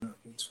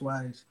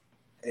twice.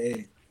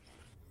 Hey.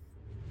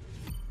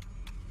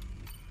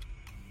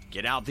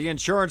 Get out the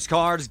insurance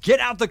cards, get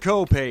out the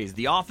copays.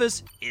 The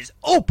office is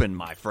open,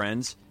 my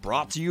friends.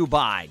 Brought to you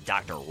by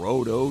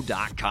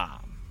drroto.com.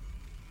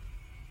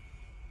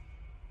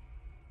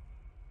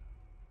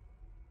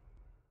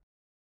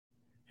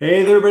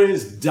 Hey there, everybody,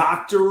 it's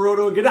Dr.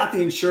 Roto. Get out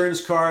the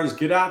insurance cards,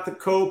 get out the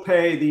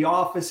copay. The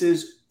office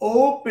is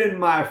open,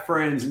 my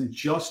friends. In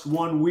just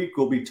 1 week,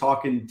 we'll be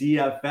talking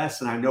DFS,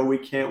 and I know we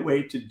can't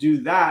wait to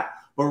do that.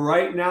 But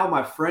right now,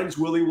 my friends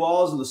Willie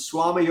Walls and the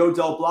Swame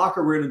Odell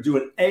Blocker, we're going to do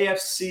an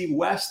AFC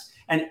West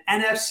and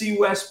NFC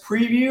West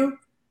preview.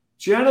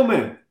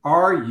 Gentlemen,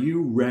 are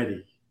you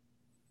ready?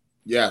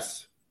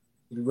 Yes.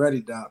 You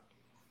ready, Doc?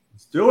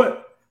 Let's do it.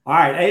 All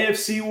right,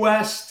 AFC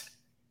West.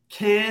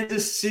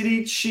 Kansas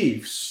City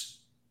Chiefs,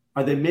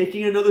 are they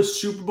making another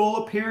Super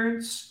Bowl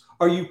appearance?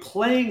 Are you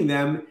playing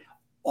them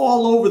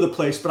all over the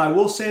place? But I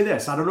will say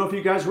this. I don't know if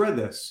you guys read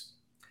this.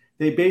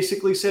 They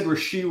basically said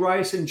Rashee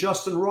Rice and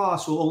Justin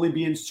Ross will only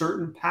be in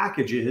certain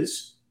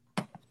packages.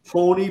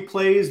 Tony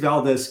plays,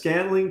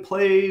 Valdez-Scantling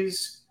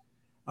plays.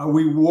 Are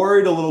we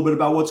worried a little bit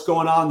about what's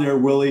going on there,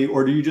 Willie,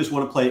 or do you just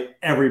want to play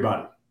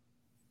everybody?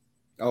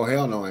 Oh,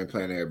 hell no, I ain't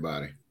playing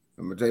everybody.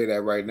 I'm going to tell you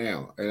that right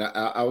now. And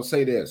I will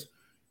say this.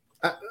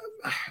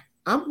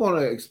 I'm going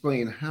to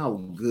explain how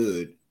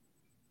good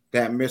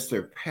that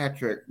Mr.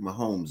 Patrick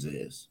Mahomes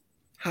is.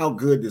 How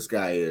good this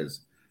guy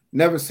is.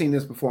 Never seen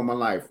this before in my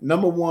life.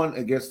 Number one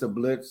against the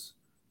blitz.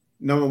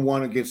 Number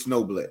one against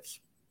no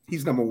blitz.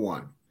 He's number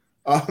one.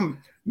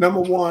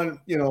 Number one,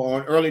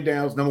 on early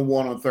downs. Number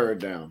one on third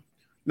down.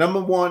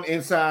 Number one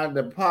inside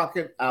the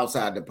pocket,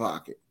 outside the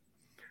pocket.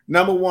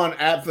 Number one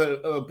after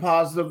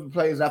positive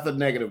plays, after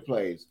negative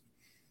plays.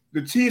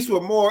 The Chiefs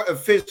were more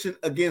efficient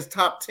against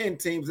top 10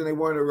 teams than they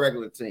were in the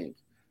regular teams.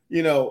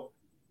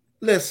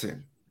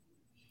 Listen,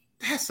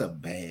 that's a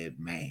bad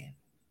man.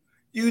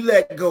 You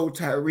let go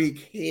Tyreek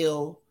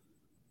Hill,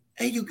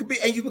 and you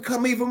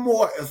become even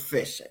more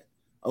efficient.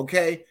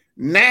 Okay?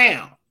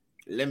 Now,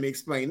 let me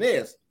explain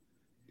this.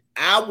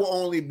 I will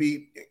only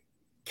be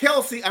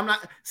Kelsey. I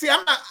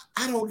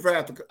don't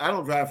draft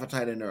for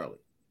tight end early.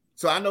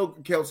 So I know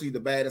Kelsey, the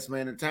baddest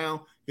man in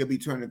town, he'll be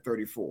turning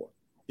 34.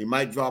 He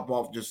might drop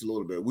off just a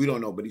little bit. We don't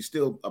know, but he's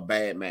still a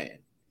bad man,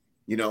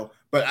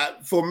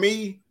 But for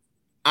me,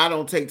 I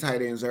don't take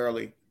tight ends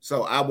early,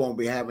 so I won't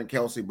be having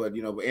Kelsey. But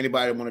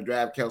anybody want to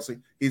draft Kelsey,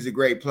 he's a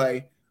great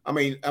play. I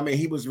mean,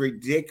 he was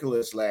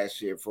ridiculous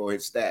last year for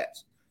his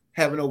stats,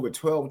 having over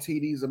 12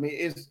 TDs.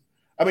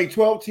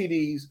 12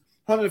 TDs,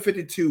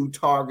 152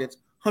 targets,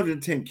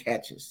 110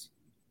 catches.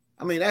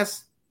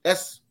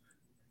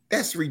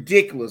 That's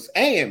ridiculous.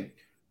 And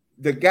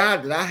the guy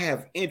that I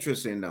have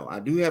interest in, though,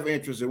 I do have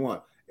interest in one.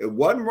 It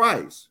wasn't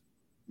Rice,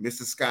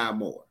 Mr. Sky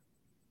Moore.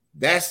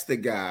 That's the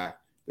guy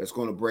that's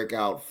going to break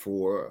out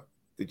for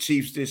the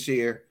Chiefs this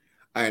year.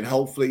 And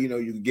hopefully, you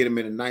can get him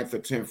in the 9th or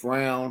 10th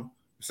round,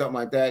 something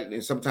like that.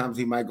 And sometimes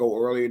he might go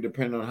earlier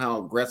depending on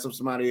how aggressive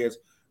somebody is.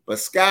 But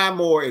Sky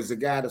Moore is the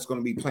guy that's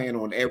going to be playing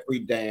on every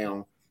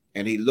down,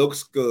 and he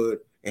looks good.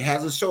 It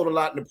hasn't showed a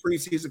lot in the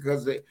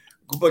preseason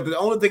but the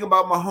only thing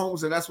about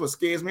Mahomes, and that's what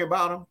scares me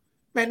about him,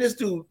 man, this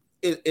dude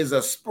is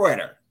a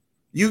spreader.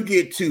 You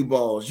get 2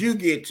 balls, you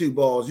get 2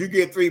 balls, you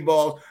get 3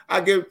 balls.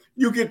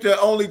 You get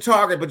the only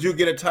target, but you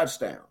get a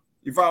touchdown.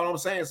 You follow what I'm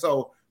saying?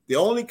 So the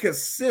only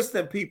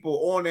consistent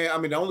people on there,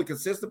 the only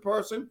consistent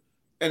person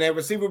in that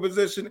receiver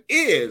position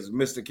is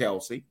Mr.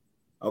 Kelsey.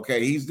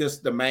 Okay, he's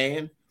just the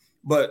man.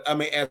 But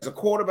as a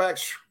quarterback,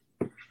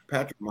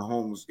 Patrick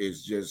Mahomes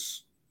is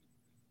just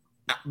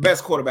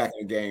best quarterback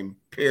in the game,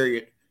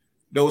 period.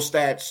 Those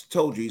stats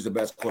told you he's the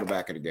best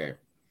quarterback in the game.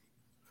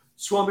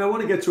 Swami, I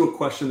want to get to a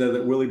question there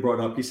that Willie brought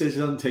up. He says he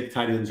doesn't take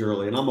tight ends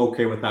early, and I'm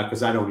okay with that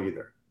because I don't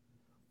either.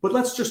 But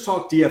let's just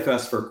talk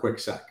DFS for a quick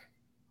sec.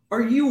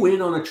 Are you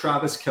in on a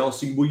Travis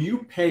Kelce? Will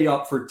you pay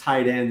up for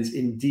tight ends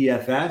in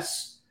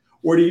DFS?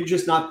 Or do you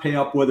just not pay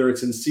up whether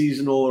it's in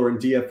seasonal or in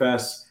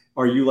DFS?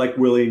 Are you like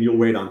Willie and you'll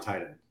wait on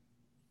tight end?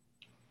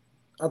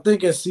 I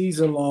think as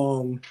season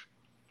long,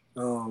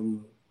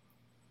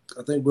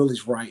 I think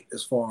Willie's right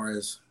as far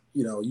as,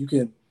 you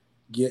can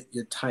get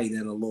your tight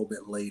end a little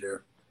bit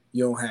later.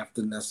 You don't have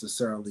to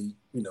necessarily,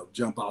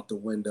 jump out the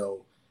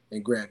window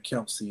and grab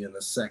Kelsey in the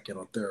 2nd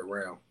or 3rd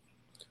round.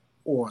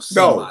 Or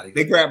somebody. No,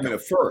 they grabbed him in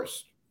the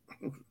 1st.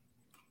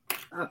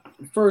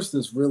 First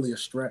is really a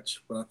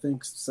stretch, but I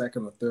think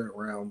 2nd or 3rd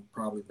round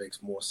probably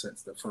makes more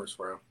sense than 1st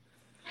round.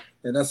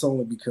 And that's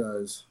only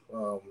because,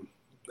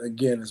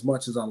 again, as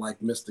much as I like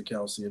Mr.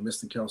 Kelsey, and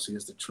Mr. Kelsey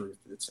is the truth,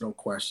 it's no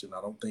question.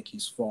 I don't think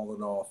he's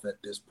fallen off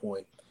at this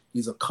point.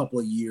 He's a couple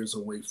of years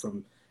away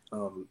from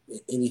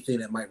anything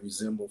that might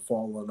resemble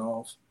falling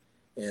off,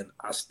 and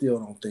I still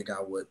don't think I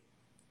would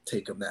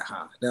take him that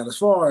high. Now, as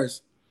far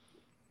as,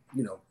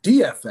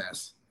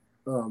 DFS,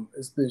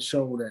 it's been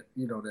shown that,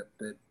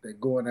 that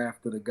going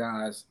after the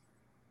guys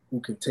who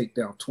can take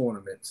down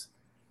tournaments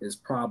is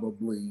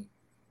probably,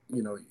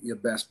 your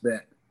best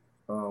bet.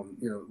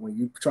 When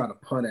you try to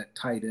punt at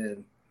tight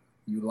end,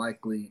 you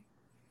likely,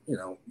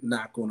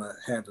 not going to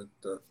have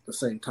the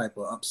same type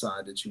of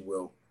upside that you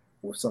will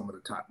with some of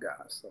the top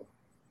guys. So,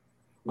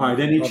 all right,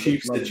 any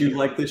Chiefs that you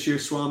like this year,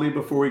 Swame,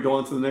 before we go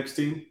on to the next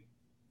team?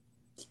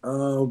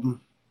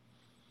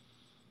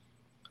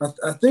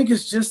 I think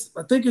it's just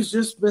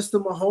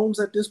Mr.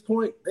 Mahomes at this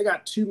point. They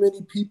got too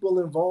many people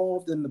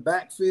involved in the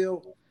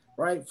backfield,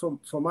 right? For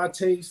my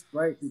taste,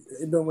 right?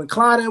 When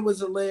Clyde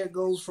Edwards-Helaire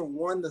goes from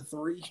 1 to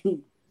 3,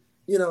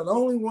 the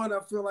only one I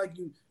feel like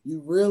you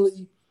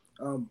really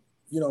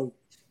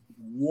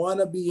want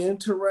to be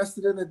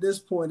interested in at this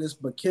point is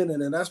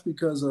McKinnon, and that's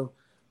because of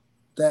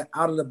that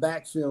out of the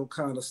backfield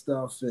kind of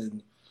stuff.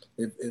 And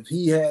if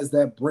he has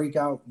that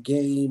breakout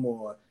game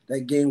or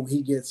that game where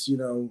he gets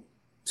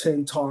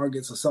 10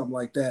 targets or something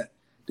like that,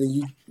 then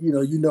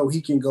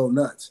he can go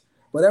nuts.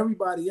 But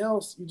everybody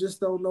else, you just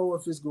don't know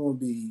if it's going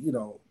to be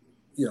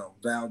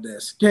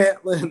Valdez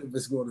Scantling, if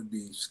it's going to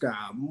be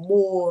Sky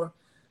Moore,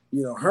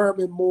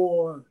 Herman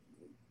Moore.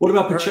 What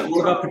about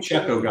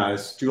Pacheco,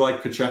 guys? Do you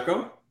like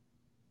Pacheco?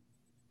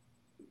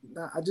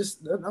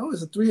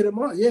 It's a three-headed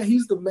monster. Yeah,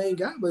 he's the main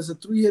guy, but it's a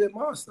three-headed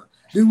monster.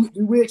 Do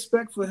we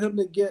expect for him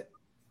to get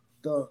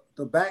the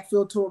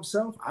backfield to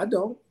himself? I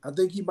don't. I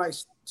think he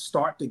might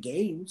start the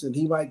games, and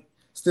he might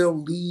still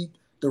lead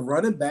the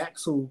running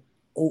backs who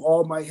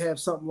all might have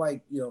something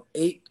like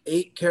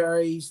 8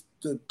 carries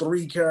to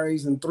 3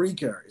 carries and 3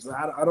 carries.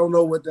 I don't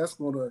know what that's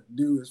going to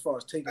do as far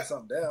as taking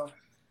something down.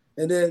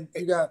 And then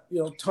you got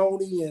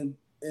Tony and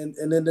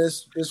then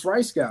this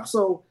Rice guy.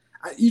 So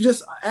you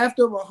just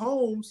after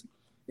Mahomes,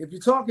 if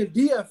you're talking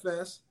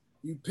DFS,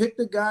 you pick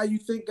the guy you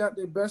think got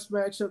the best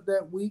matchup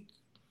that week,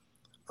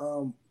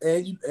 and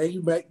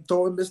you might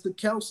throw in Mr.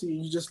 Kelsey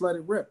and you just let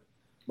it rip.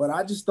 But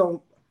I just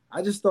don't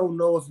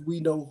know if we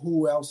know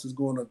who else is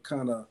going to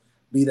kind of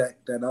be that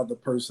other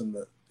person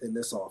in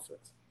this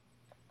offense.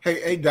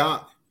 Hey,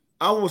 Doc,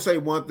 I want to say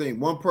one thing.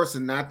 One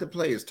person not to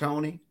play is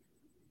Tony.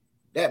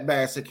 That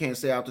bastard can't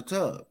stay out the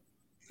tub.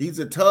 He's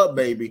a tub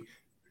baby.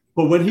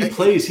 But when he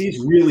plays, he's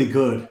really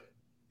good.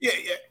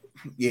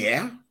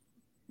 Yeah.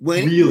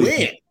 When?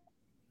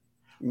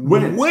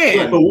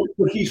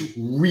 But he's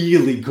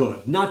really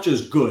good. Not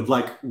just good,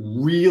 like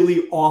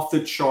really off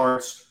the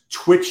charts,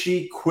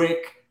 twitchy,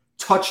 quick,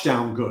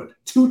 touchdown good.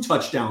 2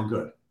 touchdown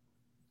good.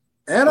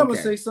 And I'm going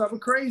to say something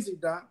crazy,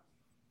 Doc.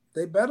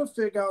 They better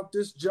figure out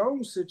this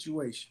Jones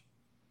situation.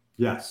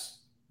 Yes.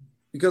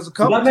 Because a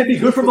couple that might be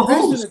good for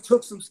Mahomes. It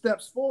took some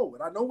steps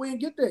forward. I know we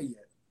didn't get there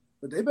yet,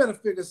 but they better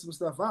figure some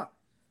stuff out.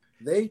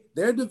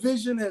 Their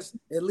division has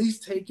at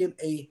least taken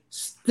a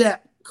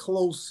step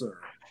closer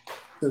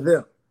to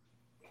them.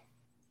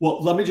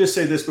 Well, let me just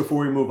say this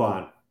before we move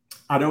on.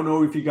 I don't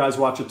know if you guys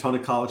watch a ton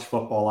of college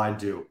football. I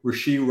do.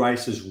 Rashee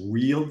Rice is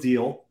real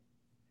deal.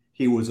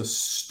 He was a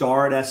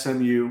star at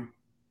SMU.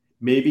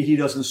 Maybe he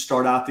doesn't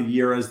start out the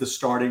year as the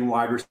starting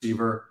wide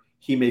receiver.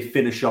 He may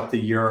finish up the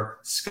year.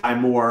 Sky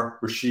Moore,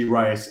 Rashee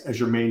Rice as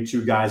your main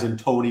 2 guys, and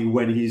Tony,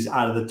 when he's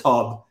out of the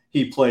tub,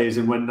 he plays,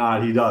 and when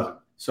not, he doesn't.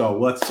 So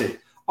let's see.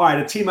 All right,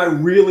 a team I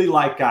really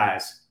like,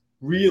 guys.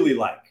 Really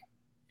like.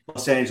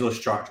 Los Angeles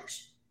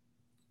Chargers.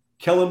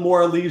 Kellen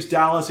Moore leaves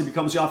Dallas. He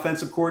becomes the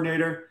offensive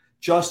coordinator.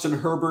 Justin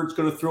Herbert's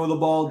going to throw the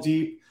ball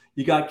deep.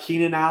 You got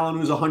Keenan Allen,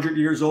 who's 100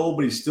 years old,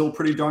 but he's still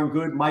pretty darn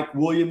good. Mike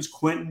Williams,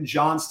 Quentin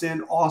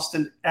Johnston,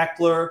 Austin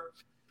Eckler.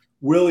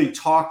 Willie,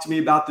 talk to me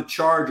about the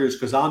Chargers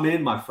because I'm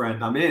in, my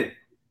friend. I'm in.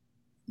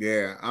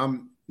 Yeah,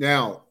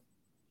 now,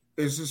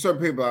 there's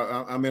certain people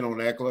I'm in on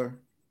Eckler,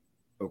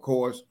 of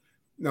course.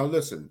 Now,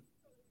 listen,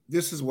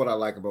 this is what I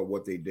like about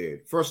what they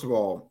did. First of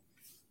all,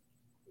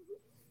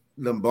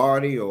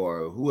 Lombardi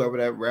or whoever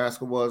that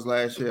rascal was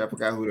last year, I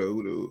forgot who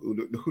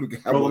the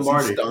guy was.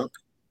 Lombardi. He stunk.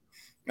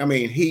 I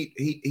mean,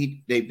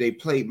 they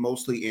played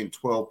mostly in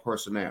 12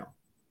 personnel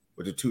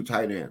with the 2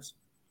 tight ends.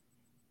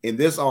 In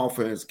this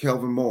offense,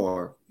 Kelvin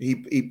Moore,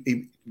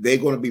 they're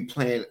going to be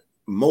playing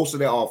most of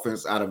their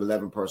offense out of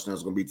 11 personnel.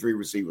 It's going to be 3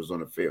 receivers on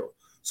the field.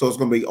 So it's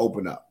going to be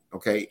open up,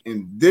 okay?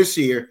 And this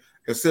year,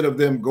 instead of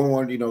them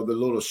going, the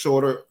little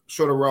shorter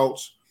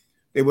routes,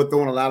 they were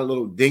throwing a lot of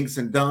little dinks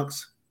and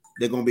dunks.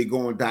 They're going to be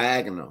going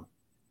diagonal.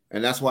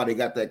 And that's why they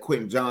got that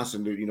Quentin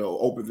Johnson to,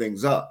 open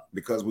things up,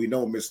 because we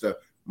know Mr.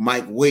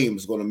 Mike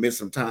Williams is going to miss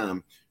some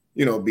time,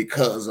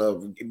 because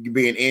of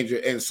being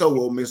injured. And so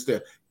will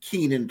Mr.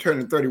 Keenan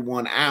turning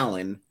 31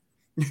 Allen,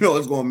 is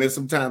going to miss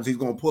some time. He's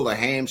going to pull a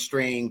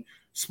hamstring,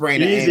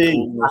 sprain an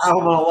ankle.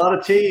 On a lot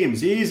of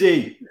teams.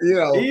 Easy.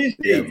 Easy.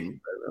 Yeah,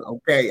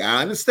 okay,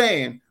 I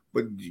understand.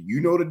 But you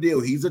know the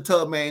deal. He's a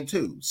tub man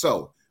too.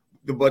 So,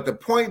 but the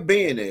point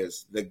being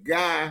is the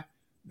guy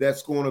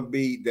that's going to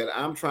be that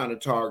I'm trying to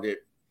target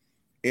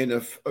trying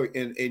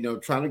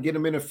to get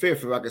him in the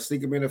 5th, if I can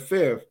sneak him in the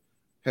 5th,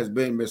 has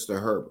been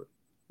Mr. Herbert.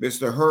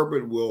 Mr.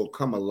 Herbert will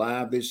come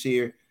alive this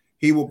year.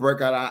 He will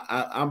break out.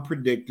 I'm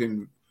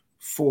predicting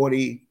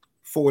 40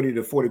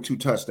 to 42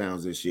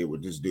 touchdowns this year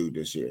with this dude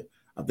this year.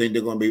 I think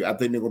they're going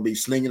to be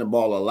slinging the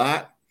ball a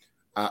lot.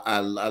 I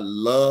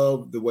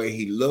love the way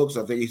he looks.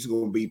 I think he's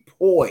going to be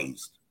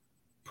poised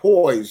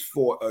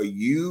for a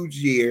huge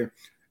year.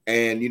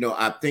 And,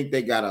 I think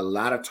they got a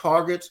lot of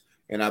targets.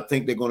 And I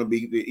think they're going to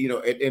be,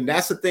 and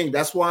that's the thing.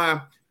 That's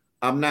why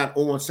I'm not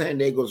on San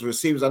Diego's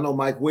receivers. I know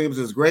Mike Williams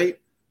is great.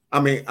 I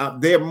mean,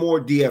 they're more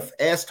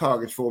DFS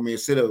targets for me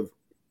instead of,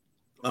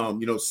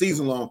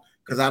 season long,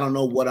 because I don't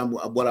know what I'm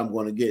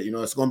going to get.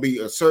 It's going to be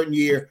a certain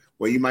year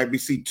where you might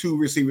see two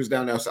receivers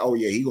down there. So, oh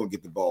yeah, he's going to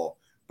get the ball.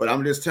 But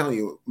I'm just telling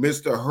you,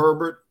 Mr.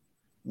 Herbert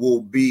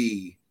will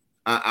be.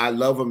 I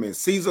love him in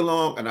season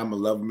long, and I'm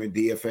gonna love him in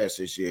DFS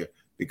this year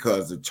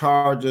because the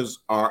Chargers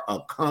are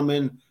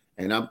coming,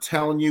 and I'm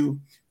telling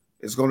you,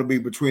 it's going to be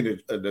between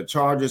the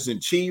Chargers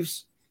and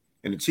Chiefs,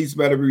 and the Chiefs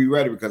better be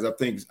ready because I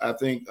think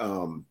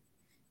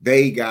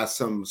they got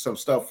some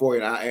stuff for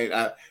it.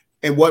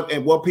 And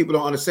what people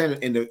don't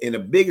understand in the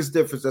biggest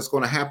difference that's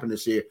going to happen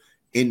this year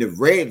in the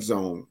red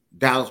zone,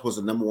 Dallas was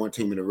the number one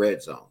team in the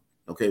red zone.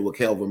 Okay, with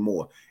Kelvin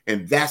Moore.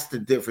 And that's the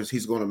difference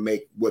he's going to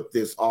make with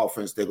this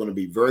offense. They're going to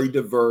be very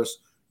diverse,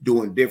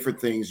 doing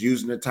different things,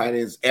 using the tight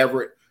ends,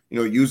 Everett,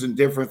 using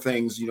different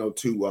things,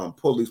 to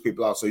pull these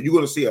people out. So you're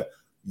going to see a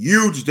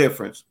huge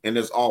difference in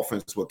this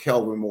offense with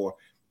Kelvin Moore.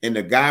 And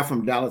the guy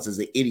from Dallas is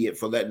an idiot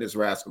for letting this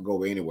rascal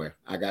go anywhere.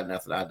 I got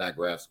nothing. I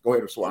digress. Go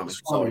ahead, Swame.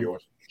 It's all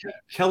yours.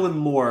 Kellen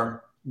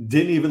Moore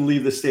didn't even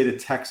leave the state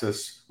of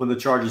Texas when the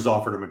Chargers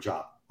offered him a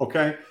job.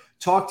 Okay?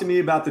 Talk to me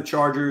about the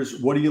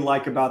Chargers. What do you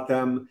like about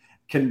them?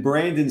 Can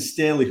Brandon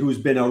Staley, who's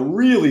been a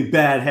really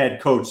bad head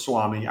coach,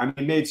 Swami,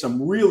 made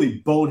some really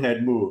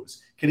bonehead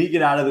moves. Can he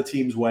get out of the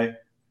team's way?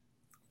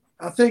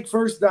 I think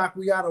first, Doc,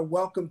 we got to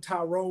welcome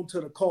Tyrone to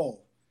the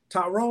call.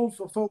 Tyrone,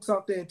 for folks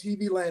out there in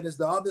TV land, is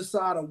the other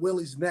side of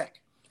Willie's neck.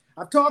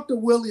 I've talked to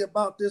Willie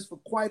about this for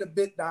quite a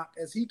bit, Doc,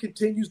 as he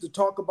continues to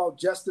talk about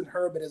Justin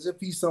Herbert as if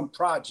he's some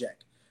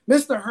project.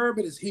 Mr.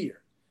 Herbert is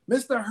here.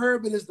 Mr.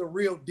 Herbert is the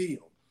real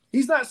deal.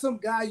 He's not some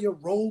guy you're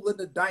rolling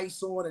the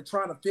dice on and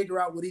trying to figure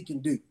out what he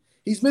can do.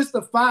 He's missed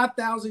the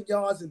 5,000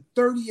 yards and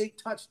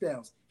 38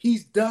 touchdowns.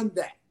 He's done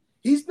that.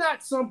 He's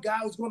not some guy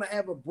who's going to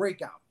have a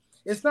breakout.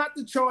 It's not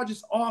the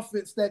Chargers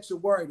offense that you're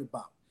worried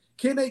about.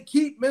 Can they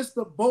keep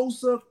Mr.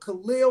 Bosa,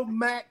 Khalil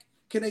Mack?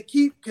 Can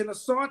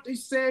Asante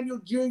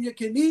Samuel Jr.?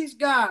 Can these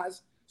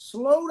guys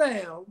slow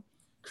down,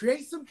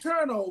 create some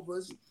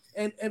turnovers,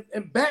 and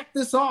back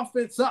this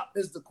offense up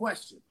is the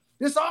question.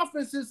 This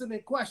offense isn't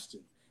in question.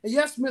 And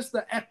yes,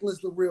 Mr. Eckler's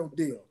the real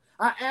deal.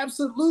 I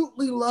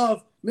absolutely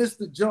love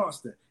Mr.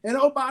 Johnston. And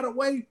oh, by the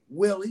way,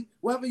 Willie,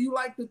 whether you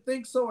like to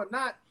think so or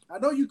not, I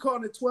know you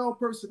calling it 12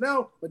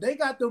 personnel, but they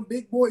got them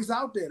big boys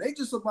out there. They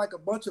just look like a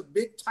bunch of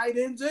big tight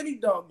ends any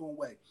doggone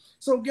way.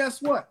 So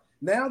guess what?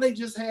 Now they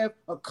just have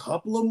a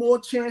couple of more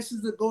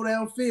chances to go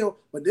downfield,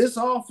 but this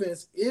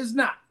offense is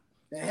not.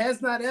 It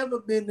has not ever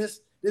been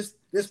this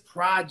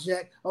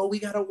project. Oh, we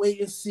got to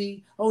wait and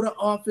see. Oh, the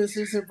offense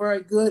isn't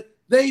very good.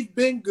 They've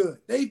been good.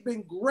 They've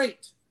been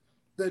great.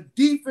 The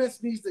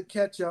defense needs to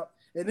catch up,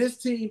 and this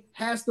team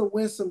has to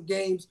win some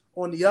games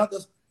on the other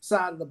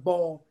side of the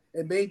ball,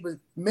 and maybe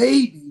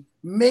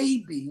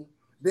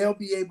they'll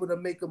be able to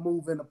make a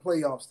move in the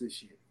playoffs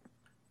this year.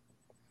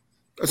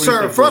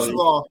 Sir, first of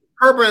all,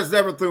 Herbert has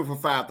never threw for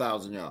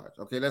 5,000 yards.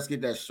 Okay, let's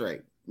get that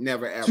straight.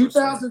 Never, ever.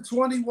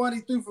 2021, he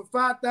threw for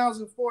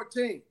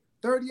 5,014,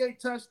 38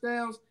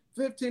 touchdowns,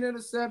 15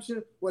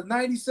 interceptions with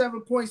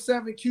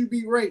 97.7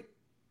 QB rate.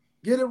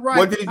 Get it right.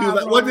 What did he do?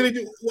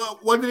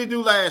 What did he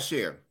do last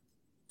year?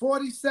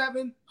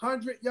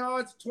 4,700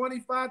 yards,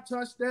 25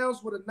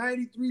 touchdowns with a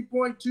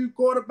 93.2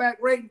 quarterback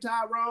rating.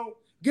 Tyrone,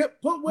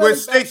 put Willie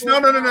back.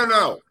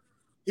 No.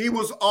 He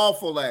was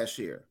awful last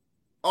year.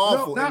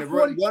 Awful. No, not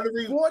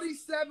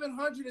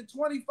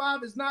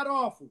 4,725 is not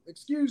awful.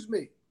 Excuse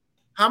me.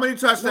 How many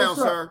touchdowns,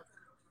 sir?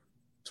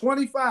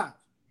 25.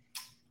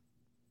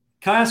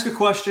 Can I ask a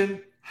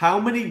question? How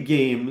many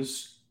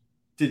games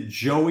did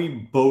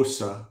Joey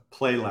Bosa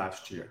play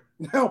last year?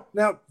 Now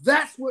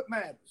that's what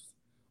matters.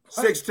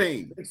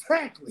 16.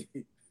 Exactly.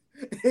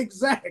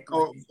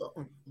 Oh,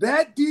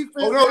 that defense.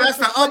 Oh no, that's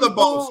the other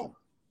Bosa.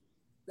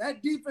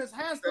 That defense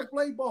has to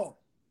play ball.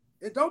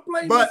 It don't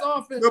play this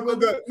offense.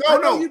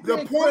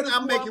 The point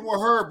I'm making with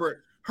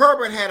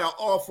Herbert had an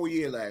awful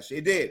year last year.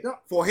 It did. No,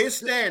 for his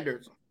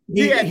standards.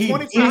 He had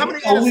 25. How many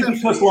only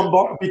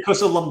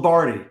because of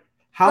Lombardi.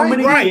 How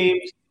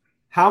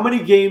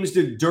many games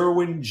did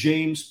Derwin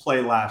James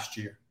play last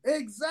year?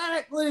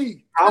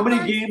 Exactly. How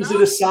many games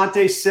did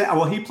Asante say?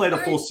 Well, he played a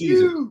full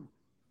season.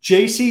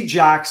 J.C.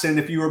 Jackson,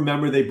 if you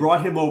remember, they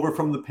brought him over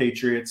from the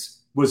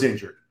Patriots, was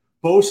injured.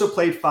 Bosa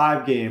played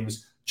 5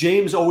 games.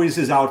 James always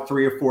is out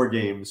 3 or 4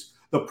 games.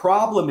 The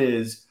problem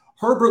is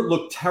Herbert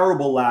looked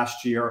terrible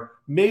last year,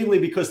 mainly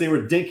because they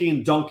were dinking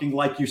and dunking,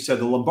 like you said.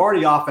 The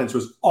Lombardi offense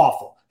was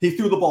awful. He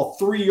threw the ball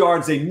 3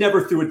 yards. They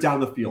never threw it down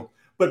the field.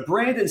 But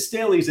Brandon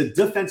Staley is a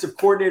defensive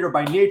coordinator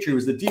by nature. He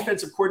was the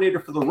defensive coordinator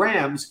for the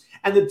Rams,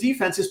 and the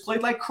defense has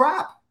played like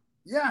crap.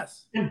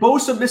 Yes. And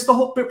Bosa missed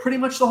pretty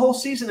much the whole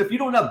season. If you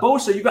don't have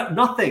Bosa, you got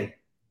nothing.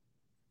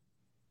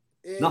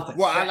 Nothing.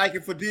 Well, I like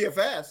it for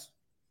DFS.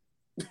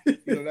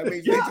 That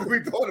means things to be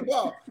thought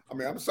about.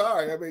 I'm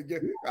sorry. I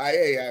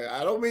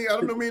don't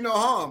mean no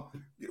harm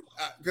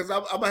because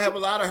I'm gonna have a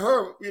lot of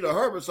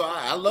Herbert. So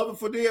I love it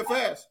for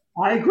DFS.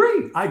 I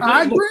agree.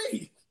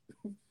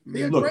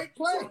 He's a great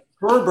player.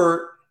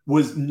 Herbert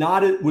was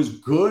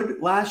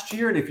good last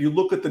year, and if you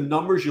look at the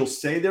numbers, you'll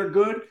say they're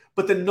good.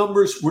 But the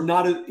numbers were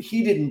not.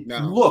 He didn't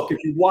look.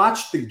 If you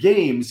watch the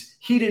games,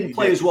 he didn't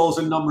play as well as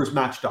the numbers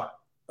matched up.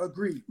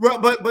 Agreed. Well,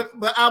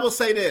 but I will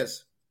say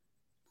this: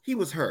 he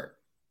was hurt.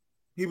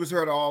 He was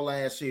hurt all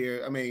last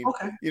year. I mean,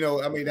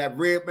 that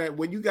rib, man.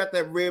 When you got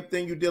that rib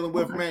thing you're dealing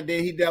with, man,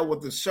 then he dealt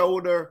with the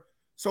shoulder.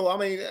 So I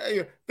mean,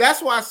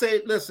 that's why I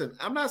say, listen,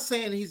 I'm not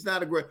saying he's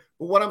not a great,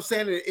 but what I'm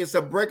saying is it's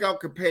a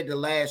breakout compared to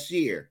last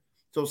year.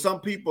 So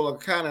some people are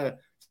kind of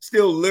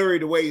still leery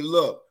the way he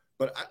looked.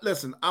 But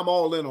listen, I'm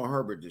all in on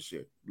Herbert this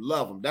year.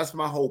 Love him. That's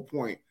my whole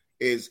point.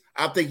 Is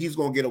I think he's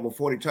going to get over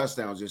 40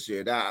 touchdowns this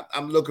year.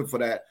 I'm looking for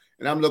that,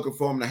 and I'm looking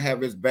for him to have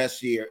his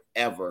best year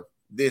ever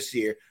this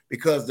year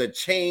because the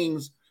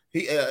chains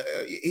he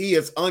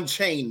is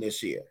unchained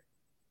this year.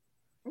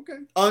 Okay,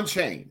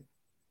 unchained.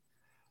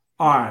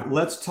 All right,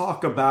 let's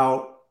talk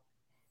about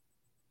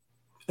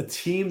a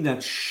team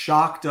that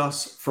shocked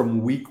us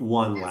from week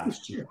 1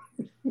 last year.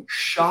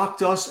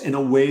 Shocked us in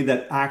a way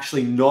that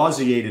actually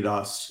nauseated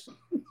us.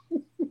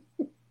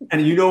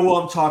 And you know who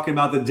I'm talking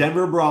about, the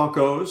Denver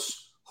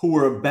Broncos, who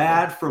were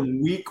bad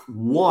from week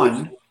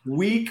 1.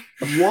 Week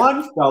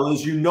 1,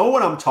 fellas, you know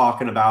what I'm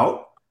talking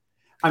about.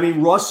 I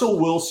mean, Russell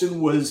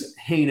Wilson was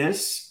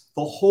heinous.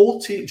 The whole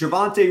team,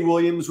 Javonte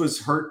Williams was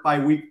hurt by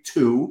week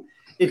 2.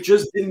 It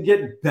just didn't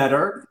get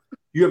better.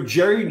 You have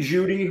Jerry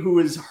Jeudy, who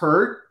is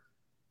hurt,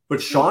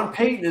 but Sean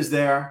Payton is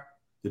there.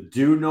 The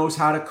dude knows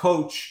how to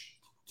coach.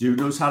 Dude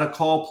knows how to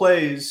call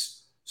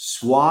plays.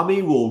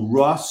 Swame will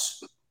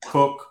Russ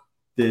cook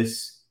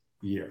this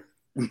year.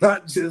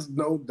 Not just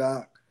no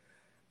Doc,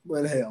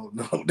 but hell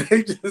no.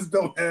 They just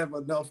don't have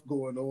enough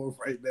going on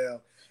right now.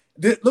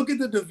 Look at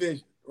the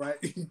division, right?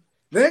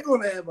 They're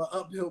going to have an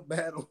uphill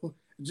battle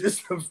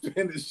just to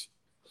finish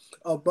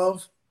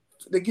above.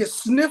 They get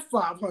sniffed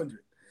 500.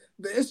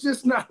 It's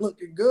just not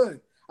looking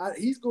good.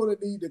 He's going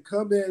to need to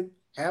come in,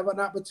 have an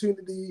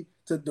opportunity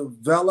to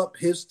develop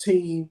his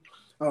team.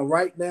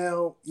 Right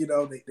now,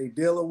 they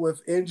dealing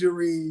with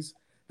injuries.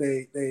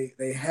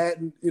 They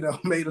hadn't,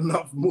 made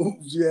enough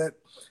moves yet.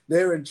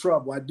 They're in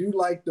trouble. I do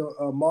like the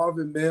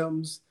Marvin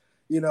Mims.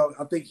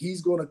 I think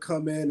he's going to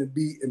come in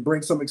and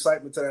bring some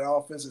excitement to that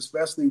offense,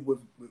 especially with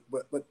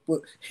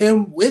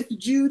him with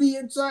Jeudy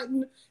and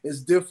Sutton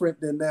is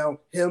different than now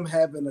him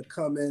having to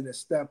come in and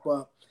step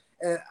up.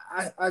 And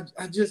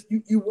I just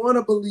you want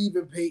to believe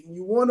in Peyton.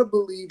 You want to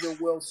believe in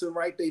Wilson,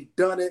 right? They've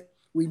done it.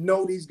 We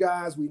know these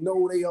guys. We know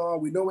who they are.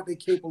 We know what they're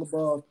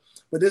capable of.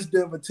 But this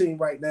Denver team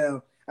right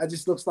now, it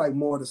just looks like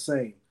more of the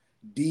same.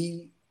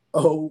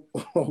 DOODOO.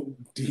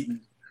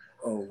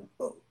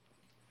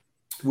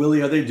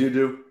 Willie, are they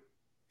doo-doo?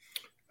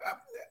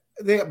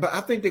 But I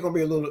think they're going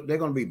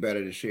to be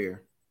better this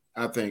year.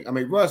 I think. I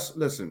mean, Russ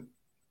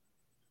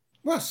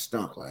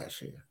stunk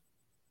last year.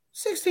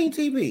 16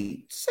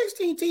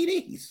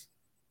 TDs.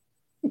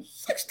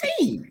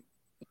 16.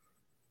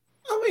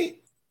 I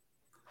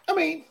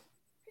mean,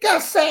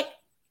 got sacked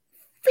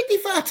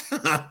 55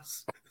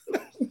 times.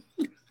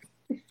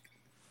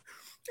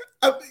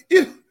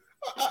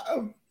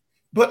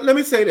 But let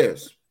me say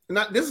this.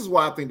 This is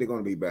why I think they're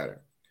going to be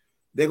better.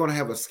 They're going to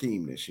have a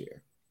scheme this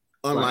year.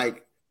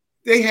 Unlike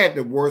they had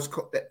the worst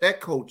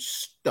that coach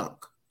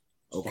stunk.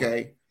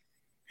 Okay?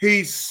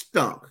 He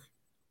stunk.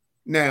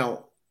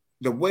 Now,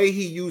 the way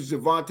he used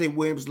Javonte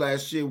Williams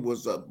last year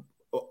was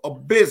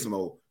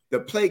abysmal.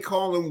 The play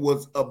calling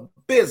was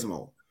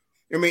abysmal.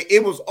 I mean,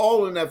 it was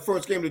all in that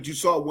first game that you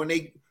saw when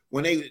they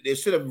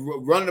should have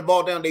run the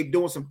ball down. They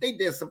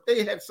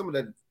had some of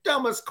the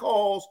dumbest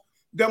calls.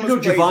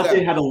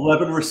 Javonte had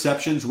 11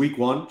 receptions week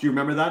 1. Do you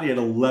remember that? He had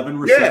 11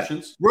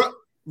 receptions. Yeah.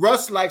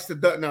 Russ likes to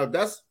do. Now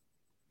that's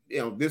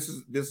this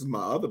is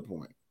my other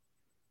point.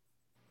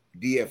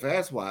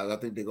 DFS wise, I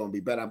think they're going to be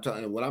better. I'm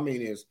telling you what I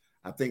mean is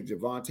I think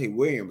Javonte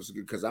Williams,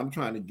 because I'm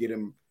trying to get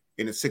him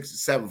in the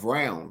 6th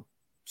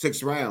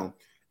round,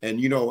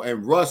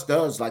 and Russ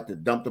does like to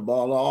dump the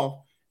ball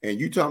off. And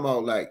you talking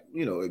about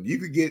if you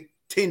could get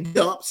 10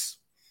 dumps,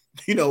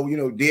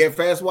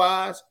 DFS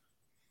wise,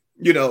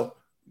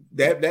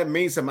 that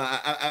means something.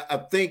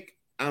 I think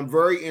I'm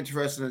very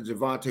interested in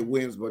Javonte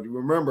Williams, but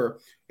remember,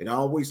 it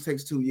always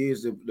takes 2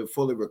 years to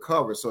fully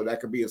recover, so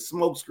that could be a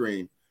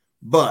smokescreen.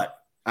 But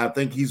I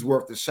think he's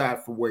worth the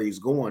shot for where he's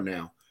going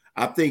now.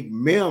 I think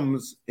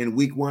Mims in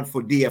week 1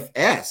 for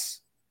DFS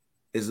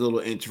is a little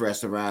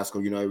interesting,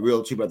 Rascal.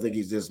 Real cheap. I think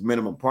he's just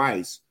minimum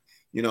price.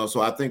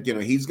 So I think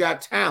he's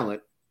got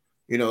talent.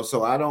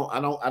 So I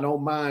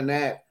don't mind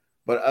that.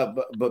 But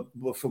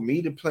for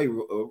me to play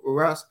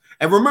Russ,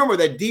 and remember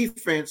that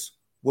defense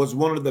was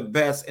one of the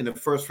best in the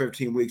first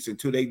 15 weeks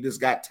until they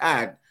just got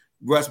tired.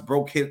 Russ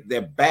hit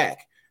their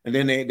back, and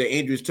then the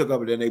injuries took up,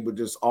 and then they were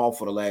just off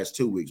for the last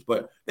 2 weeks.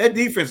 But that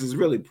defense is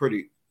really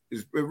pretty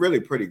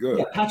good.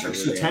 Yeah, Patrick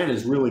Surtain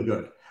is really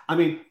good. I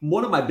mean,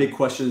 one of my big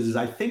questions is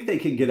I think they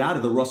can get out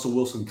of the Russell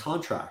Wilson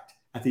contract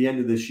at the end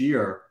of this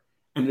year.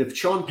 And if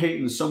Sean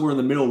Payton somewhere in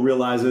the middle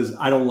realizes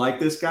I don't like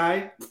this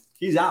guy,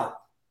 he's out.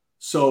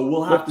 So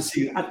we'll have to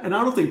see. And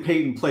I don't think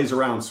Payton plays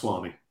around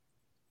Swami.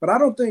 But I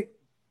don't think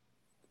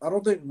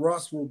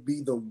Russ will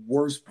be the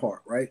worst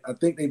part, right? I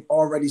think they've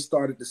already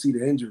started to see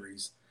the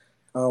injuries.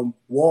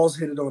 Walls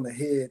hit it on the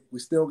head. We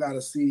still got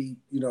to see,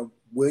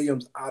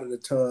 Williams out of the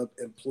tub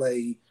and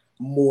play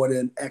more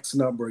than X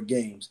number of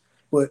games.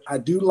 But I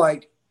do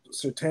like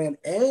Surtain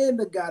and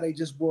the guy they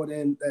just brought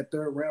in that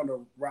third rounder,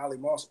 Riley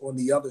Moss, on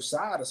the other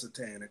side of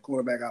Surtain, a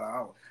cornerback out of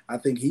Howard. I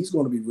think he's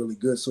going to be really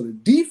good. So the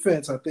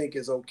defense, I think,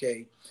 is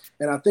okay.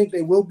 And I think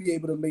they will be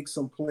able to make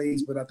some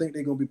plays, but I think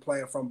they're going to be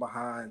playing from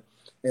behind.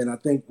 And I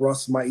think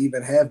Russ might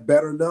even have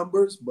better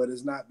numbers, but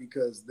it's not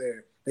because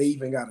they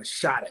even got a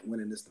shot at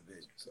winning this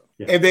division. So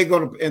and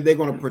they're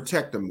gonna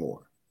protect him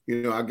more.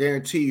 I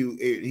guarantee you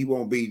he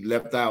won't be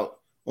left out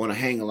on a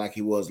hanger like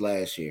he was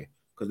last year.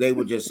 Because they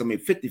were just,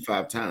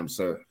 55 times,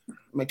 sir.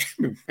 Man,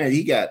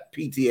 he got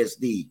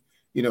PTSD,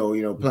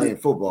 playing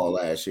football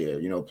last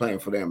year, playing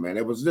for them, man.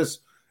 It was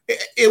just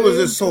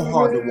so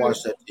hard to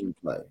watch that team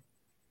play.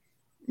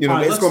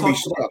 It's going to be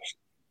structured.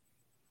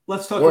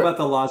 Let's talk about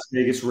the Las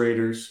Vegas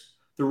Raiders.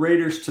 The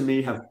Raiders, to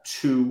me, have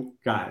two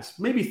guys,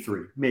 maybe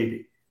three,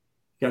 maybe.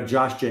 You got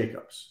Josh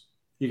Jacobs.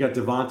 You got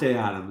Devontae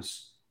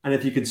Adams. And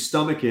if you can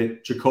stomach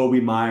it, Jacoby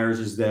Myers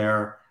is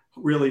there.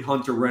 Really,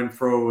 Hunter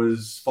Renfrow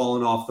is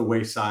falling off the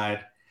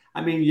wayside.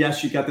 I mean,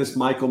 yes, you got this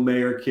Michael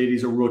Mayer kid.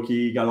 He's a rookie.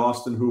 You got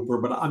Austin Hooper,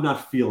 but I'm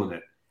not feeling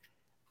it.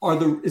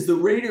 Is the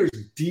Raiders'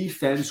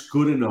 defense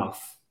good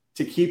enough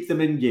to keep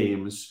them in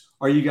games?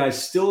 Are you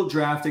guys still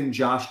drafting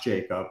Josh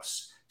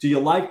Jacobs? Do you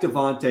like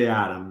Devontae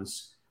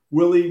Adams?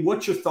 Willie,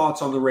 what's your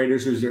thoughts on the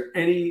Raiders? Is there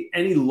any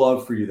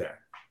love for you there?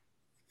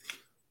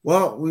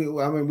 Well, we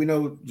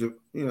know,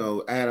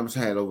 Adams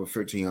had over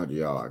 1,500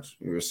 yards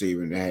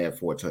receiving. They had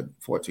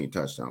 14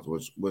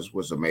 touchdowns, which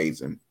was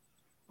amazing.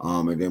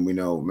 And then we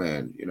know,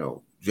 man,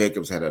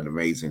 Jacobs had an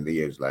amazing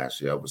year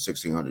last year, over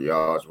 1,600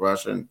 yards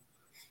rushing.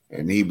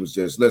 And he was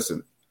just,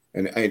 listen,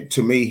 and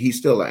to me, he's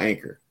still an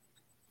anchor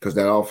because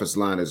that offensive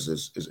line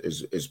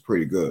is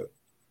pretty good.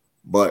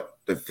 But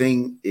the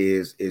thing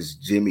is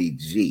Jimmy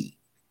G.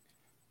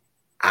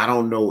 I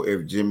don't know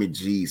if Jimmy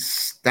G's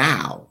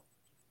style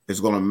is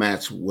going to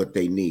match what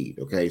they need.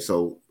 Okay,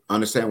 so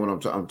understand what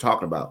I'm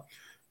talking about.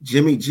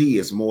 Jimmy G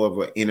is more of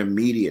an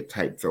intermediate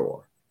type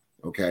thrower.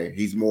 Okay,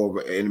 he's more of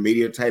an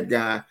intermediate type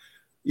guy.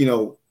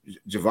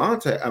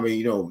 Javonte.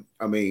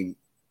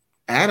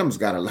 Adams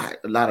got a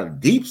lot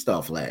of deep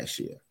stuff last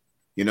year.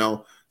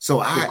 So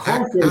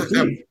Carr throws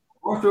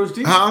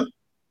deep. Huh?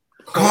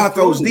 Carr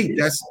throws deep.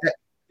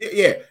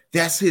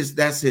 That's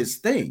his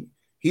thing.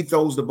 He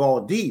throws the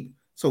ball deep.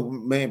 So,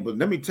 man, but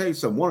let me tell you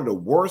something. One of the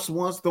worst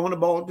ones throwing the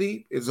ball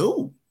deep is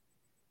who?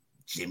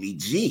 Jimmy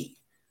G.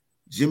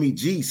 Jimmy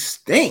G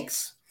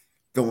stinks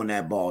throwing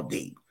that ball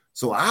deep.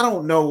 So I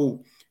don't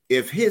know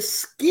if his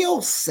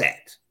skill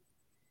set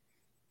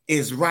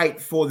is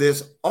right for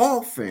this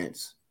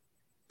offense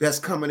that's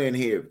coming in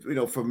here,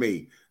 for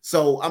me.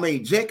 So,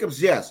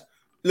 Jacobs, yes.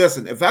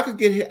 Listen, if I could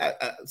get here,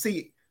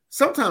 see,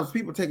 sometimes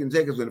people taking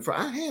Jacobs in the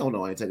first. Hell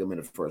no, I ain't taking him in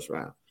the first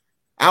round.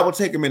 I would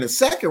take him in the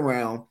second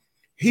round.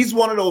 He's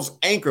one of those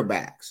anchor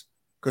backs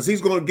because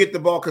he's going to get the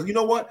ball. Because you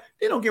know what?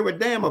 They don't give a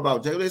damn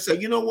about Jacobs. They say,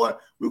 you know what?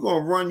 We're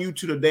going to run you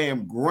to the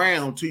damn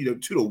ground to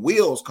the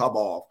wheels come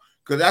off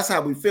because that's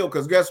how we feel.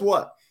 Because guess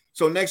what?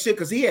 So next year,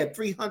 because he had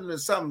 300 and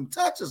something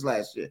touches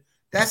last year,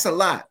 that's a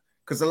lot.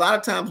 Because a lot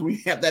of times when you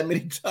have that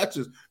many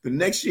touches, the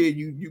next year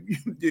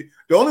the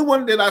only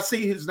one that I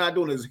see he's not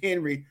doing is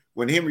Henry.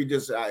 When Henry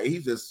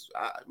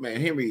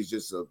Henry is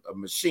just a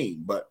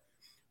machine. But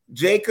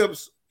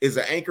Jacobs is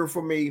an anchor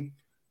for me.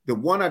 The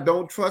one I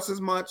don't trust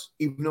as much,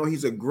 even though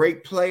he's a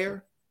great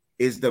player,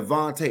 is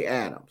Devontae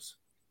Adams.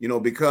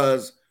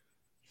 Because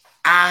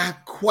I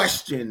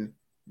question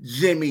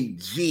Jimmy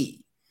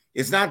G.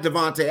 It's not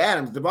Devontae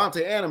Adams.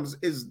 Devontae Adams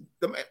is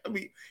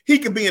he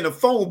could be in the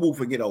phone booth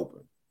and get open.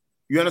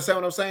 You understand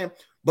what I'm saying?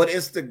 But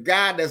it's the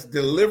guy that's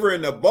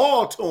delivering the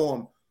ball to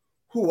him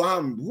who I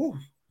am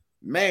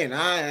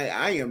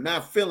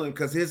not feeling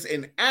because his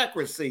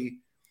inaccuracy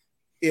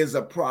is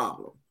a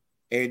problem.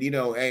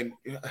 And,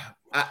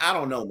 I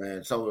don't know,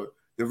 man. So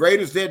the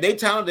Raiders, they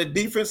talented.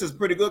 Defense is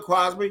pretty good.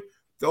 Crosby,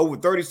 over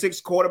 36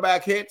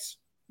 quarterback hits.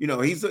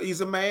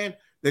 He's a man.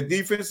 The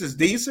defense is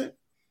decent,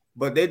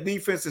 but their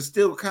defense is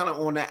still kind of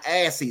on the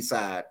assy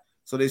side.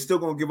 So they're still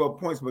going to give up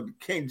points. But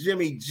can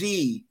Jimmy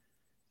G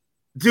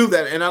do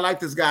that? And I like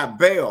this guy,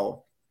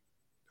 Bell.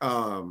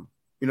 No,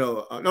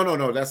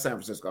 that's San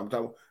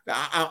Francisco.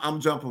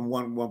 I'm jumping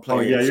one player.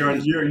 Oh, yeah, you're on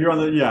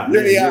the, yeah.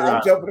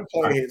 I'm jumping the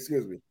player here.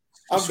 Excuse me.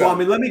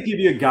 Swame, let me give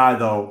you a guy,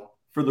 though,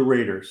 for the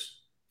Raiders.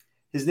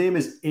 His name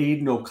is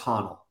Aiden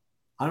O'Connell.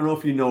 I don't know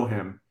if you know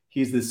him.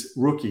 He's this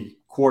rookie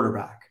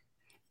quarterback.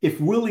 If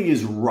Willie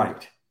is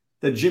right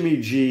that Jimmy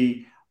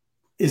G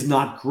is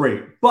not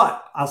great,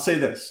 but I'll say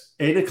this.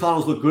 Aiden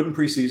O'Connell's look good in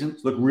preseason,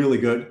 look really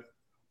good.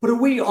 But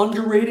are we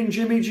underrating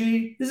Jimmy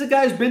G? This is a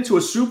guy who's been to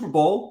a Super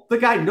Bowl. The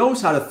guy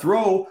knows how to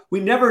throw. We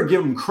never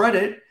give him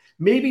credit.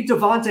 Maybe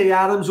Devontae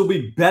Adams will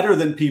be better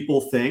than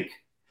people think.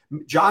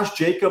 Josh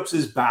Jacobs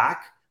is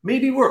back.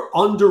 Maybe we're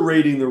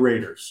underrating the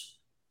Raiders.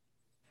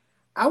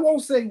 I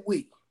won't say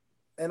we.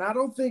 And I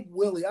don't think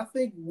Willie. I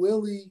think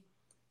Willie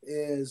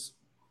is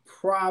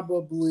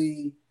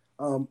probably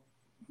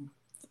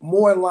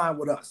more in line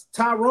with us.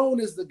 Tyrone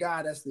is the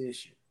guy that's the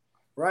issue,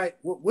 right?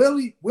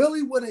 Willie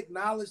would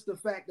acknowledge the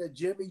fact that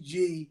Jimmy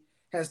G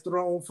has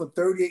thrown for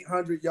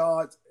 3,800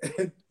 yards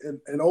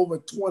and over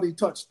 20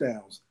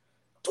 touchdowns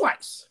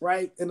twice,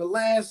 right? In the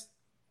last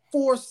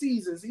 4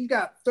 seasons, he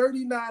got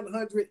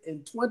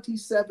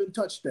 3,927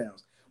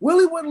 touchdowns.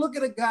 Willie wouldn't look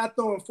at a guy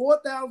throwing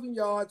 4,000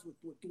 yards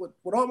with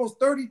almost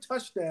 30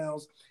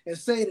 touchdowns and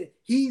say that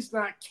he's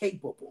not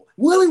capable.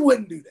 Willie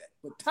wouldn't do that.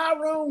 But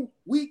Tyrone,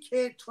 we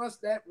can't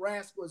trust that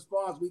rascal as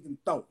far as we can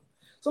throw him.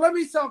 So let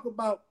me talk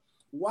about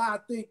why I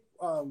think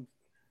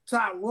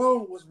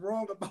Tyrone was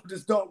wrong about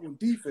this doggone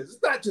defense.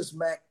 It's not just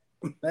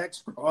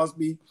Max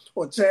Crosby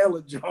or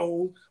Chandler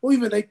Jones, or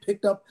even they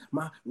picked up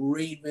my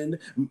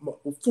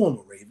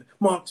former Raven,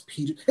 Marcus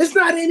Peters. It's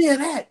not any of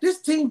that. This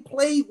team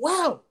played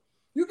well.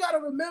 You got to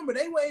remember,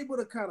 they were able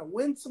to kind of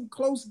win some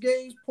close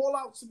games, pull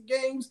out some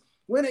games.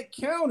 When it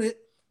counted,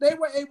 they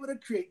were able to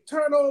create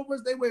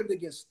turnovers. They were able to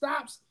get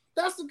stops.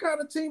 That's the kind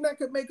of team that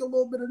could make a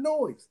little bit of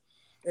noise.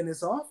 And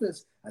this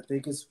offense, I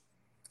think it's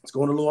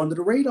going a little under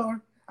the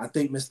radar. I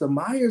think Mr.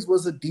 Myers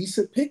was a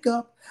decent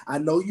pickup. I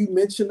know you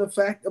mentioned the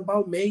fact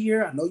about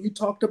Mayer. I know you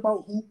talked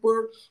about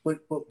Hooper, but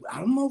I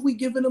don't know if we're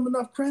giving them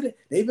enough credit.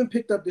 They even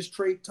picked up this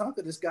Trey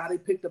Tucker, this guy they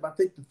picked up, I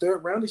think, the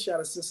 3rd round shot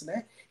at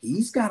Cincinnati.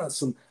 He's got a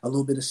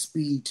little bit of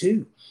speed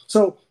too.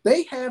 So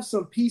they have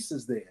some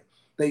pieces there.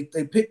 They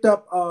picked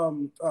up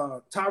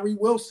Tyree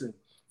Wilson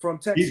from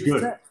Texas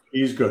Tech.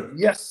 He's good.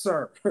 Yes,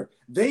 sir.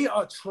 They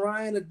are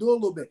trying to do a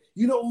little bit.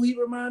 You know who he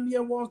remind me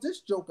of was?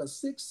 This joker,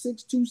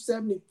 6'6",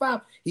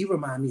 275. He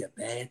remind me of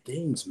Bad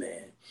Things,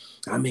 man.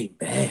 I mean,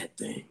 Bad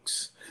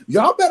Things.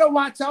 Y'all better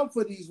watch out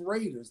for these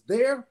Raiders.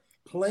 They're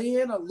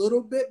playing a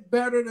little bit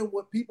better than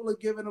what people are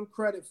giving them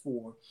credit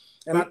for.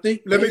 And I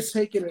think they've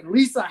taken at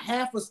least a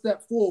half a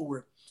step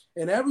forward.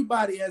 And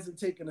everybody hasn't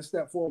taken a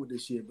step forward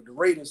this year, but the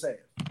Raiders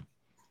have.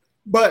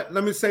 But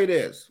let me say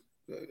this.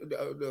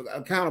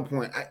 A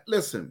counterpoint.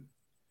 Listen.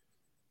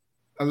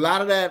 A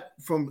lot of that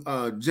from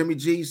Jimmy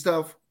G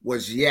stuff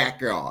was yak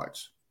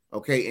yards,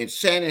 okay? And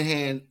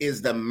Shanahan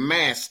is the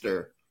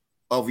master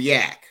of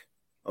yak,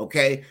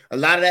 okay? A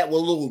lot of that were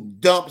little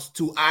dumps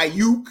to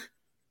Ayuk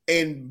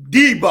and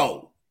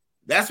Debo.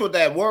 That's what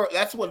that were.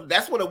 That's what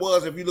it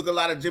was. If you look at a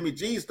lot of Jimmy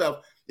G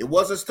stuff, it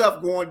wasn't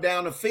stuff going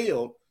down the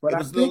field. But it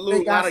was a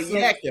lot of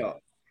yak yards.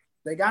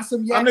 They got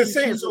some yakkers. I'm just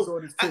saying. So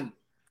on this team.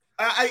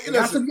 They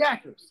got some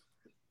yakkers.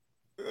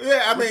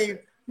 Yeah, I mean.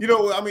 You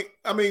know, I mean,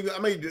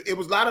 it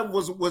was a lot of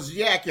was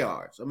yak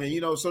yards. I mean, you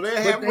know, so they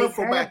have room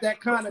for back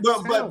that kind of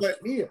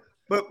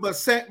but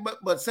San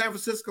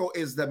Francisco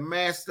is the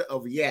master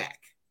of yak,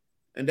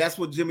 and that's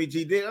what Jimmy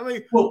G did. I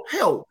mean,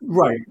 hell,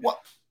 right? What?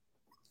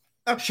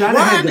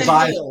 Shanahan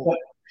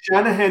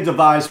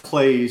devised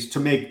plays to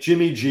make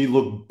Jimmy G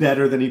look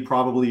better than he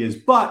probably is,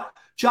 but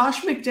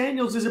Josh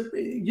McDaniels is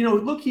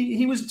look,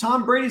 he was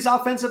Tom Brady's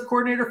offensive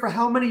coordinator for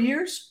how many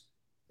years?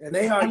 And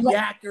they are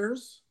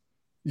yackers.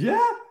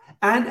 Yeah.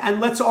 And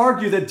let's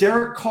argue that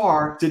Derek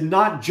Carr did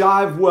not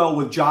jive well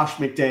with Josh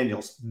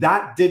McDaniels.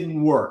 That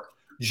didn't work.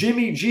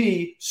 Jimmy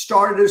G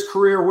started his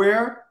career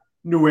where?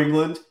 New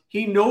England.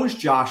 He knows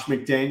Josh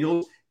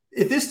McDaniels.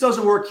 If this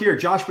doesn't work here,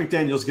 Josh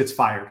McDaniels gets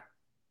fired.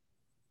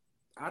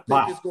 I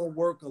think it's going to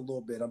work a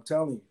little bit. I'm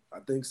telling you. I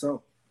think so.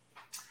 All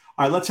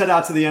right, let's head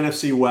out to the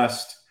NFC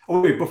West.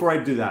 Oh, wait, before I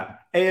do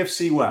that,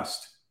 AFC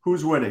West.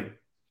 Who's winning?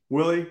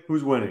 Willie,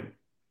 who's winning?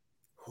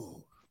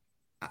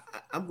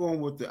 I'm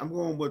going with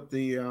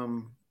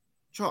the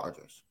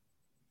Chargers.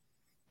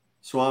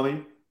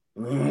 Swame?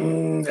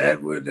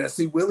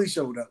 See, Willie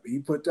showed up. He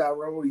put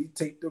Tyrone. He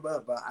taped him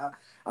up.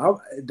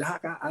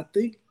 Doc, I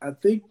think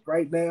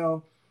right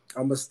now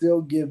I'm gonna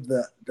still give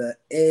the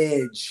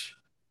edge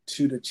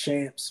to the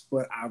champs,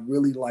 but I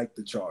really like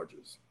the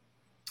Chargers.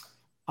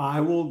 I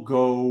will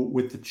go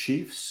with the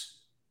Chiefs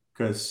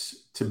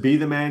because to be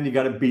the man, you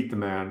got to beat the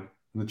man,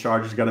 and the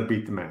Chargers got to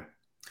beat the man.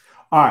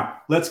 All right,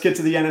 let's get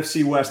to the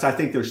NFC West. I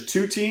think there's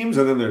 2 teams,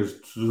 and then there's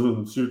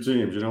 2 teams.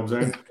 You know what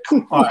I'm saying?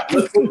 All right,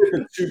 let's look at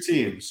the 2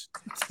 teams.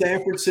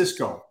 San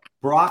Francisco,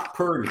 Brock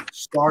Purdy,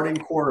 starting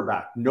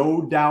quarterback,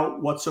 no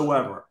doubt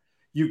whatsoever.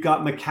 You've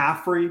got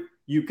McCaffrey,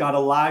 you've got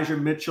Elijah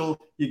Mitchell,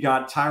 you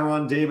got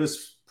Tyron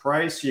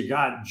Davis-Price, you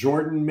got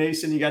Jordan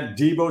Mason, you got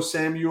Deebo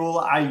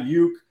Samuel,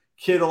 Ayuk,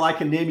 Kittle. I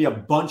can name you a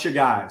bunch of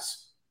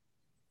guys,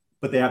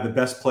 but they have the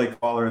best play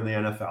caller in the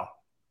NFL.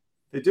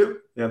 They do.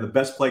 They have the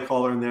best play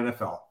caller in the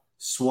NFL.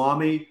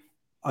 Swame,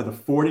 are the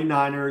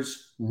 49ers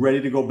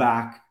ready to go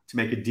back to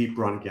make a deep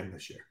run again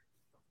this year?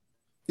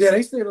 Yeah,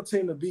 they stay the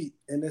team to beat.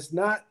 And it's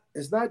not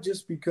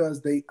just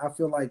because I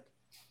feel like,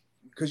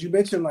 because you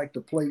mentioned like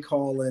the play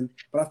calling,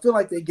 but I feel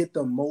like they get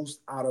the most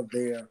out of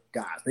their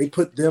guys. They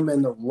put them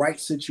in the right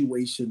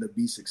situation to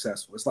be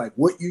successful. It's like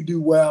what you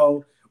do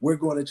well, we're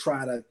going to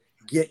try to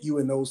get you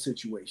in those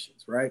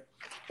situations, right?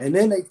 And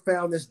then they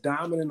found this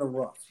diamond in the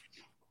rough,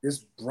 this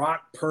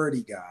Brock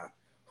Purdy guy,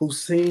 who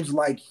seems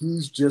like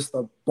he's just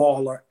a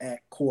baller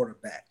at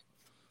quarterback.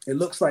 It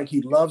looks like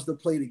he loves to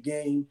play the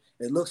game.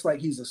 It looks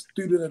like he's a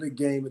student of the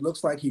game. It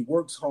looks like he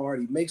works hard.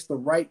 He makes the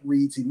right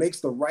reads. He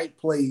makes the right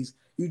plays.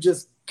 You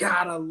just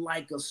gotta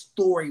like a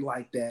story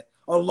like that,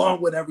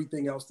 along with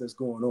everything else that's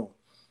going on.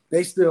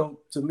 They still,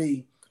 to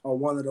me, are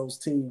one of those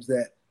teams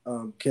that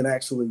can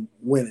actually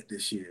win it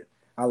this year.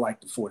 I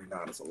like the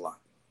 49ers a lot.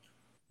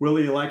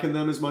 Willie, you liking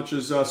them as much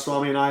as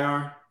Swami and I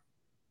are?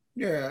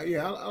 Yeah,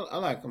 I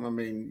like them. I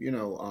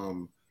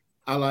mean,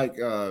 I like.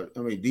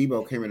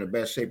 Debo came in the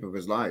best shape of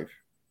his life.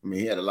 I mean,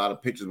 he had a lot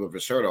of pictures with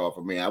his shirt off.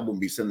 I mean, I wouldn't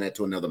be sending that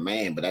to another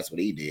man, but that's what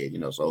he did.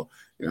 So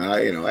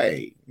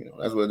hey,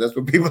 that's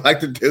what people like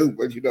to do.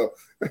 But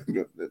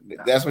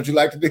that's what you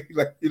like to do.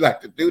 You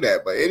like to do that.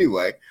 But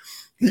anyway,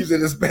 he's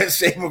in his best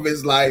shape of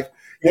his life.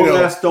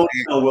 Don't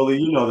tell, Willie.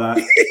 You know that.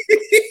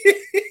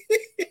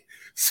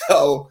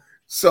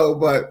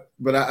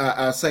 But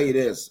I say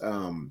this.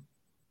 The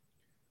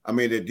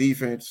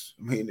defense.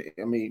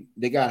 I mean,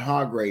 they got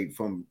Hargrave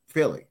from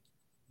Philly,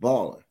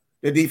 baller.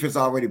 The defense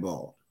already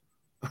balled,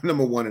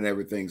 number one in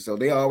everything. So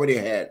they already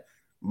had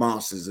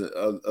monsters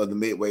of the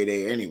midway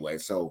there anyway.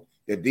 So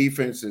the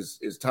defense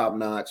is top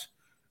notch.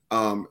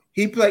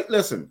 He played.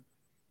 Listen,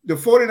 the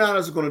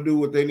 49ers are going to do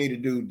what they need to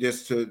do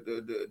just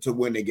to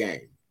win the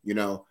game.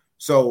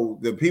 So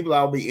the people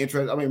I'll be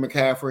interested.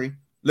 McCaffrey.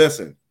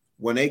 Listen,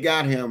 when they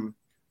got him,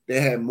 they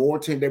had more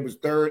 10. They was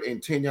third in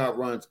 10-yard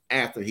runs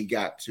after he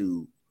got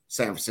to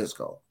San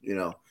Francisco.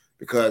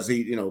 Because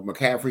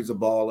McCaffrey's a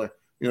baller.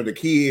 The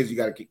key is you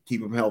got to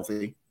keep him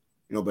healthy.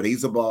 But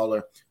he's a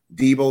baller.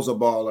 Debo's a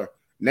baller.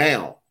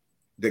 Now,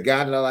 the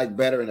guy that I like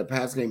better in the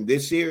pass game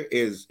this year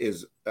is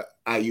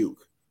Ayuk.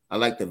 I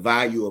like the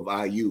value of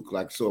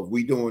Ayuk. So if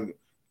we doing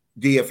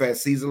DFS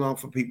season long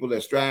for people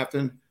that's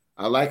drafting,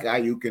 I like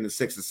Ayuk in the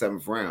 6th or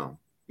 7th round.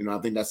 I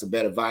think that's a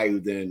better value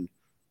than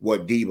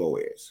what Debo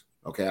is.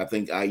 Okay, I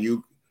think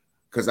Ayuk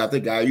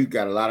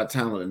got a lot of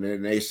talent,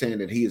 and they're saying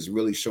that he is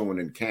really showing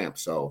in camp.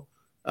 So,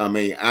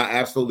 I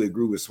absolutely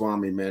agree with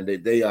Swami, man.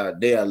 They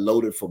are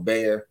loaded for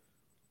bear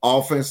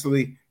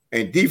offensively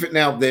and defense.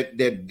 Now that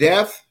their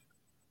depth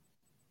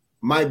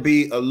might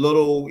be a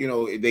little,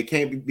 they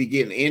can't be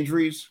getting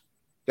injuries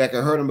that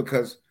can hurt them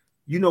because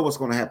what's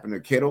going to happen to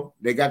Kittle.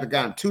 They got the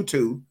guy in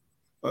Tutu.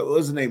 What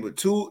was his name?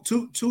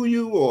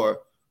 Tutu or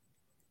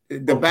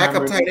the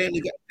backup tight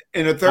end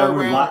in the third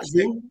round?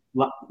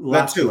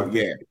 Last two,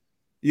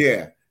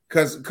 yeah.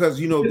 Because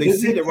they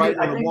see the right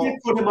on the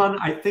wall.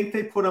 I think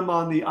they put him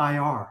on the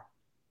IR.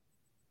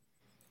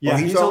 Yeah,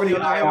 he's already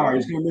on IR.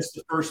 He's going to miss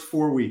the first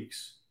 4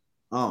 weeks.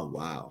 Oh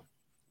wow.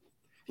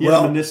 He had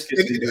a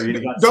meniscus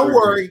injury. Don't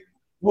worry.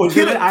 Well,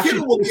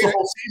 Kittle will miss the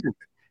whole season.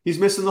 He's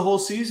missing the whole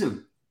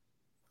season.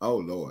 Oh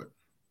Lord.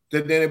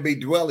 Then it'd be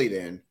Dwelly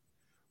then.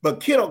 But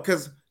Kittle,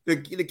 because the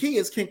key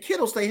is, can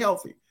Kittle stay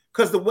healthy?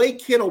 Because the way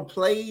Kittle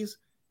plays,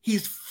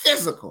 he's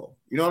physical.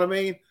 You know what I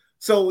mean?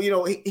 So,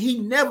 he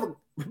never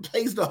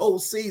plays the whole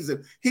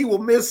season. He will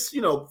miss,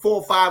 4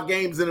 or 5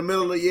 games in the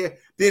middle of the year.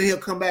 Then he'll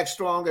come back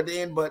strong at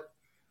the end. But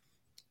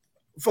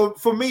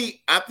for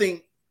me, I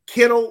think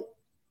Kittle,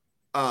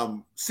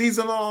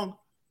 season long,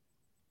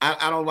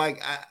 I don't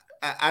like.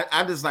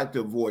 I just like to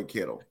avoid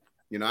Kittle.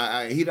 He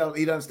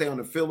doesn't stay on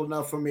the field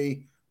enough for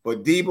me.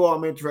 But Debo,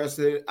 I'm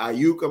interested in.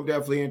 Ayuk, I'm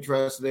definitely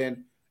interested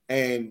in.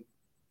 And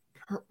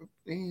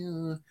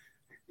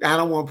I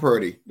don't want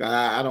Purdy.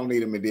 I don't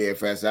need him in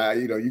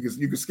DFS.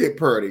 You can skip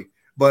Purdy,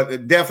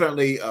 but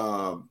definitely,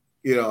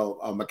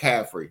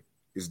 McCaffrey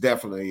is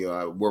definitely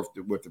worth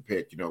the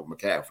pick.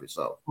 McCaffrey.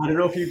 So I don't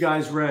know if you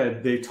guys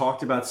read, they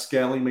talked about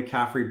scaling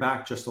McCaffrey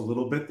back just a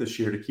little bit this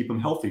year to keep him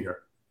healthier.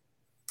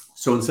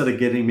 So instead of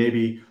getting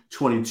maybe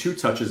 22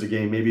 touches a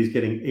game, maybe he's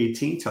getting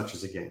 18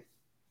 touches a game.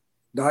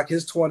 Doc,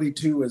 his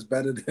 22 is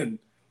better than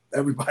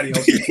everybody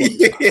else.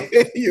 You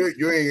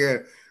ain't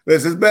here.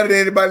 Listen, it's better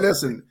than anybody.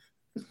 Listen,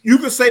 you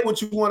can say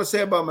what you want to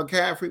say about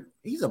McCaffrey.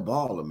 He's a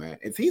baller, man.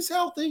 If he's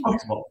healthy,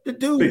 the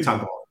dude, big time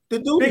baller. The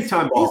dude, big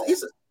time baller.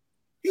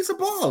 He's a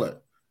baller.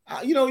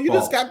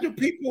 Just got your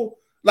people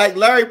like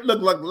Larry.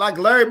 Like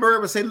Larry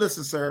Bird would say,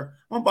 "Listen, sir,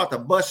 I'm about to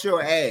bust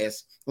your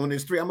ass on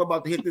this three. I'm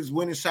about to hit this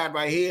winning shot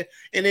right here,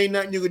 and ain't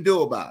nothing you can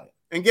do about it."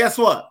 And guess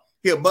what?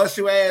 He'll bust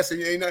your ass, and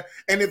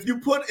if you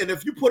put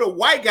a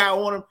white guy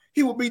on him,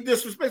 he will be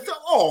disrespectful.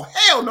 Oh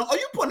hell no! Are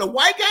you putting a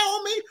white guy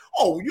on me?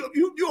 Oh,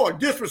 you are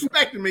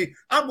disrespecting me.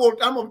 I'm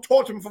gonna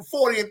torture him for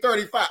 40 and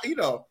 35.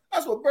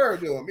 That's what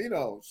Bird do him.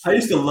 I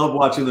used to love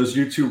watching those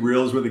YouTube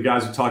reels where the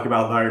guys would talk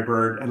about Larry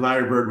Bird, and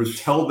Larry Bird would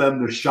tell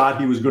them the shot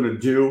he was going to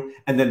do,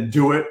 and then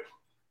do it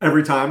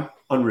every time.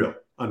 Unreal.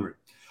 All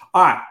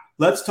right,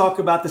 let's talk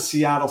about the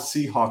Seattle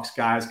Seahawks,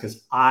 guys,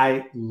 because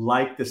I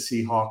like the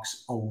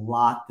Seahawks a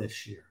lot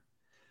this year.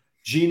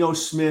 Geno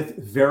Smith,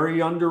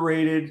 very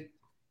underrated.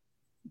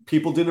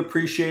 People didn't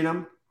appreciate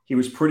him. He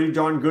was pretty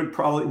darn good.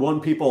 Probably won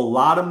people a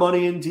lot of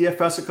money in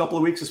DFS a couple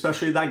of weeks,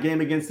 especially that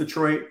game against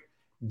Detroit.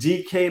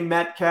 DK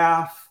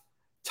Metcalf,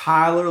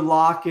 Tyler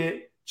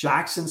Lockett,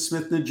 Jackson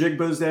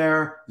Smith-Njigba's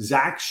there.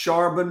 Zach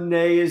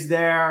Charbonnet is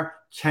there.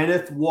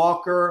 Kenneth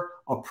Walker,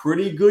 a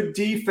pretty good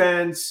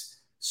defense.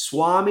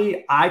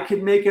 Swami, I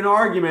could make an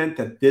argument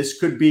that this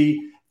could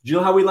be Do you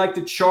know how we like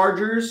the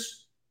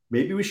Chargers?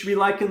 Maybe we should be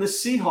liking the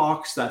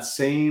Seahawks that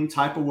same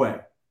type of way.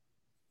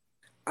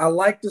 I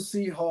like the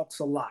Seahawks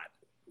a lot.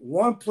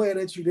 One player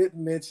that you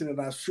didn't mention, and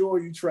I'm sure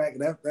you track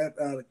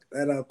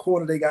that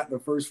corner they got in the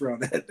first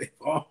round, that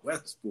Devon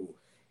Westbrook.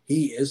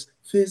 He is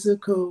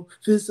physical,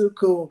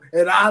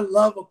 and I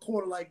love a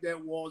corner like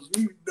that, Walls.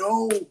 You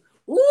know,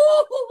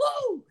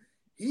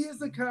 he is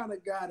the kind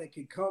of guy that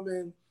can come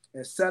in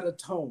and set a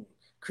tone,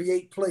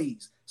 create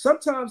plays.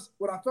 Sometimes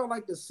what I felt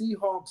like the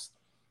Seahawks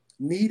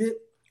needed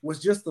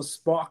was just a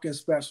spark in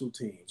special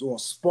teams or a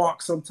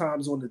spark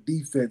sometimes on the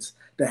defense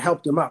that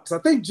helped them out. Because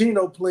I think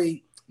Geno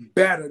played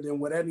better than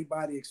what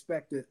anybody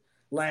expected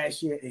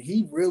last year, and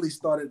he really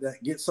started to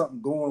get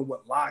something going with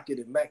Lockett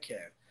and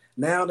Metcalf.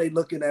 Now they're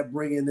looking at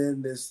bringing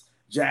in this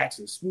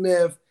Jackson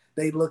Smith.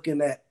 They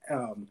looking at,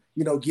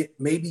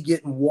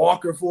 getting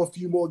Walker for a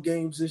few more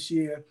games this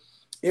year.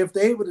 If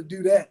they're able to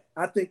do that,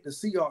 I think the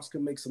Seahawks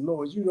can make some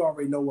noise. You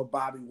already know what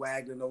Bobby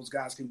Wagner and those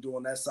guys can do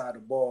on that side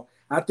of the ball.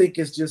 I think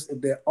it's just if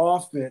their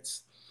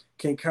offense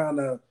can kind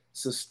of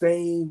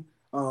sustain,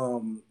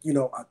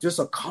 just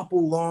a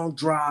couple long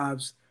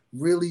drives,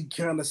 really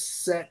kind of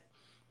set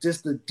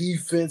just the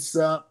defense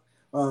up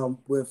by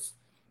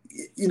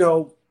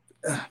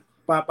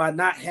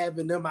not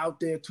having them out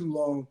there too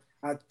long.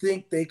 I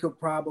think they could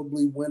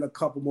probably win a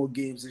couple more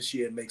games this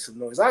year and make some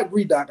noise. I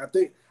agree, Doc.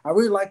 I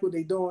really like what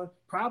they're doing.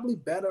 Probably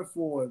better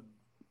for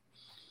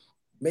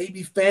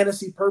maybe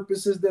fantasy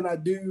purposes than I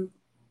do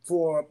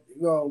for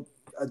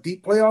a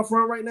deep playoff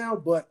run right now.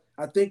 But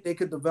I think they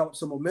could develop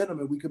some momentum,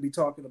 and we could be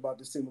talking about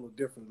this team a little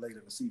different later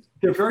in the season.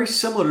 They're very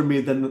similar to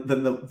me than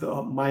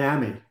the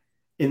Miami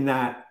in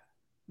that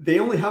they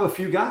only have a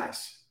few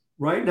guys.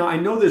 Right now, I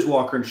know there's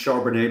Walker and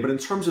Charbonnet, but in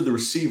terms of the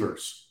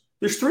receivers,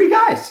 there's 3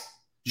 guys.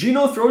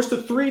 Geno throws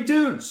to 3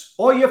 dudes.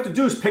 All you have to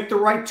do is pick the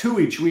right 2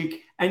 each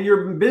week, and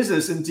you're in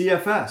business in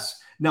DFS.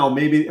 Now,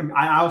 maybe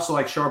I also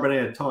like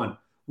Charbonnet a ton.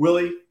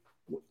 Willie,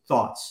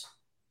 thoughts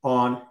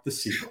on the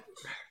Seahawks?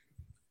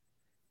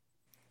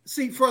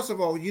 See, first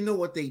of all, you know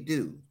what they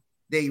do.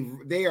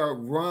 They are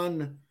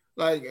run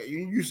like you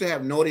used to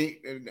have naughty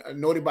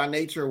by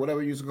nature or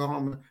whatever you used to call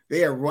them.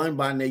 They are run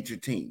by nature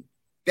team.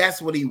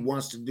 That's what he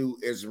wants to do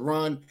is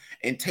run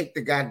and take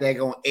the guy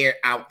daggone air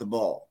out the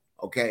ball.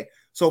 Okay.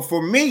 So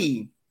for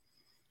me,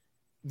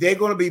 they're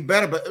going to be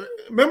better. But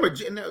remember,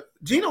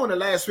 Geno in the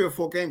last 3 or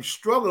 4 games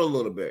struggled a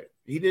little bit.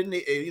 He didn't,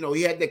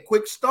 he had that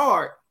quick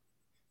start,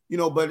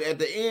 but at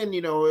the end,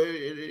 it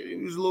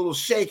was a little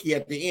shaky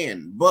at the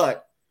end.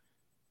 But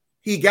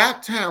he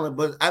got talent,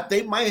 but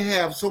they might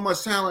have so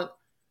much talent.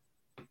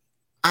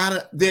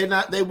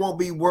 They won't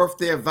be worth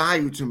their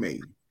value to me.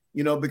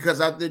 Because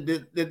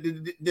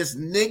this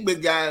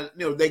Nigma guy,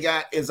 they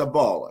got is a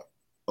baller.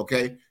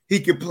 Okay. He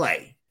can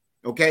play.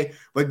 Okay.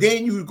 But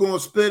then you're going to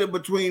split it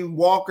between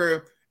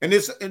Walker and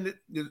the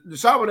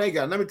Charbonnet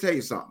guy. Let me tell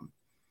you something.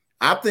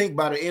 I think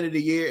by the end of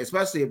the year,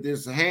 especially if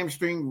this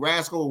hamstring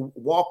rascal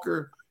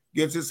Walker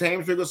gets his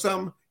hamstring or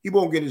something, he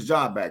won't get his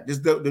job back.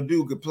 The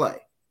dude could play.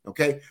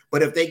 Okay.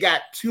 But if they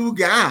got 2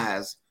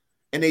 guys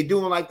and they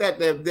doing like that,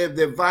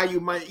 their value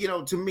might,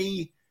 to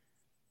me,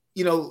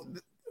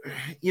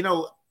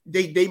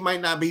 they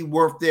might not be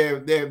worth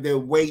their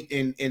weight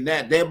in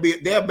that.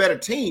 They're a better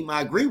team.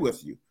 I agree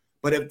with you.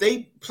 But if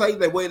they play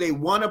the way they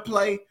want to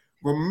play,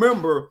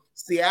 remember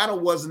Seattle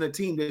wasn't a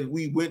team that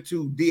we went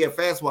to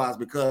DFS wise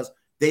because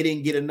they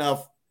didn't get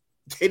enough.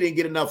 They didn't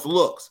get enough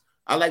looks.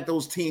 I like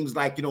those teams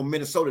like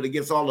Minnesota that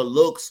gets all the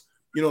looks.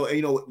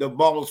 The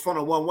ball is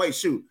funneled one way.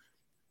 Shoot,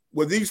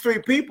 with these 3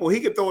 people, he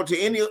could throw it to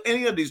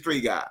any of these 3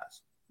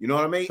 guys. You know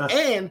what I mean?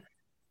 And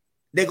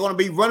they're going to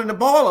be running the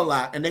ball a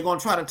lot, and they're going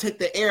to try to take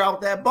the air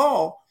out that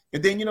ball.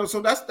 And then,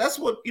 so that's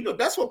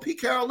what Pete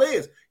Carroll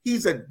is.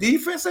 He's a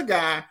defensive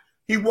guy.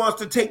 He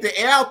wants to take the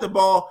air out the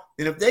ball.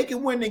 And if they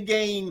can win the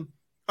game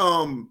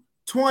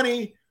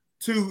 20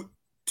 to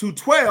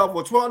 12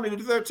 or 12 to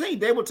 13,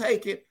 they will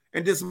take it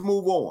and just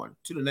move on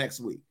to the next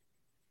week.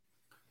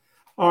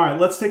 All right,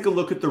 let's take a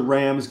look at the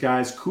Rams,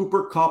 guys.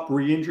 Cooper Kupp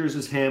re-injures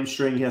his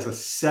hamstring. He has a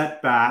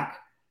setback.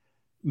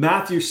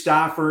 Matthew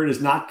Stafford is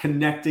not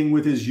connecting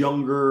with his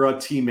younger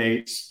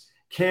teammates.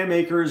 Cam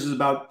Akers is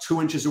about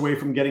 2 inches away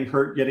from getting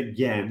hurt yet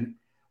again.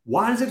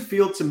 Why does it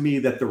feel to me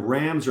that the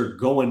Rams are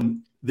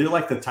they're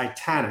like the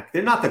Titanic?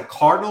 They're not the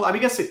Cardinals. I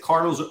guess the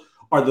Cardinals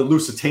are the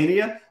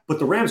Lusitania, but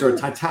the Rams are a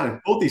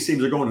Titanic. Both these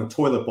teams are going to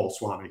toilet bowl,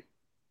 Swami.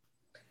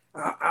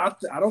 I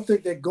don't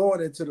think they're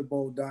going into the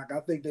bowl, Doc. I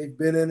think they've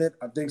been in it.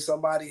 I think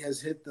somebody has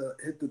hit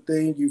the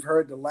thing. You've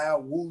heard the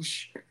loud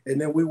whoosh,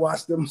 and then we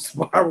watched them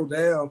spiral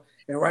down.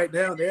 And right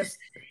now,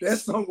 they're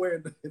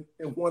somewhere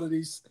in one of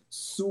these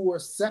sewer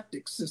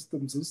septic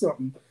systems or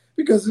something,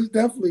 because it's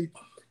definitely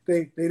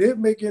they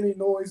didn't make any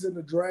noise in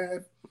the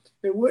draft.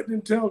 It wasn't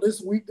until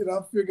this week that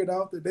I figured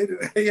out that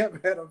they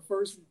haven't had a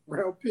first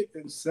round pick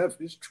in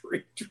 7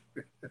 straight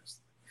drafts.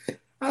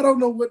 I don't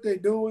know what they're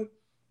doing.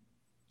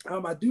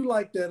 I do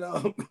like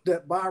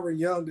that Byron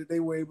Young that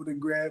they were able to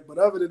grab, but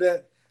other than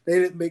that, they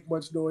didn't make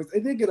much noise. They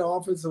did get an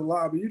offensive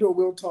line, but we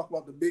don't talk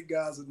about the big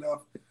guys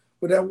enough.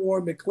 with that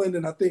Warren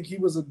McClendon. I think he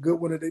was a good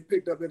one that they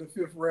picked up in the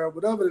 5th round.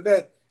 But other than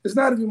that, it's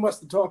not even much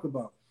to talk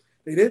about.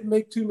 They didn't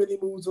make too many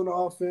moves on the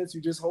offense.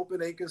 You're just hoping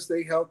they can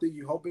stay healthy.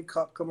 You're hoping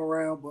Cup come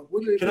around. But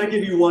can I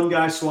give you one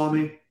guy,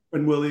 Swame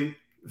and Willie?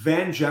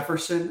 Van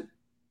Jefferson.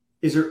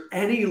 Is there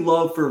any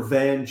love for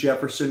Van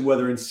Jefferson,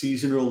 whether in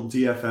seasonal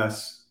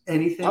DFS?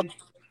 Anything?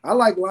 I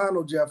like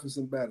Lionel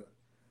Jefferson better.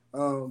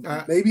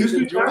 Maybe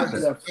even George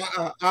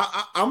Jefferson.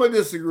 I'm going to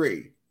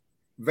disagree.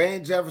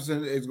 Van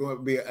Jefferson is going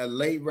to be a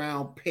late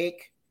round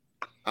pick.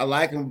 I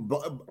like him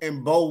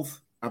in both.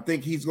 I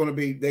think he's going to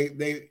be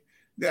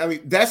I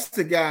mean, that's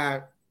the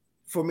guy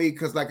for me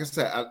because, like I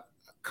said,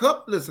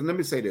 Cup. Listen, let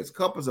me say this: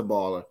 Cup is a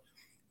baller,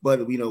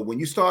 but when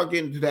you start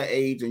getting to that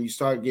age and you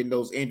start getting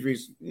those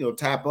injuries,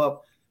 tap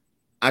up.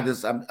 I'm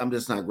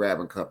just not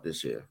grabbing Cup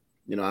this year.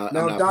 Doc,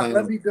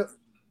 let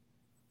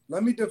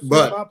me defend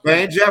but my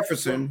Van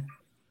Jefferson,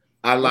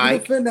 I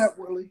like. Defend that,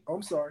 Willie.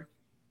 I'm sorry.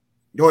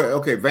 Go ahead.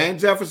 Okay, Van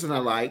Jefferson, I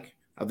like.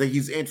 I think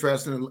he's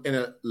interested in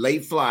a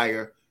late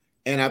flyer,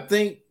 and I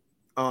think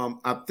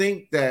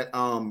that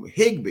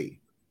Higbee.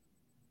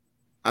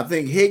 I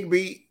think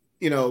Higbee,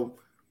 who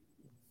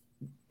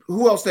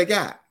else they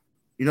got?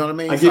 You know what I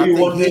mean? I give you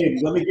one name.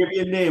 Let me give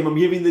you a name. I'm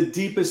giving the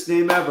deepest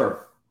name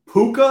ever.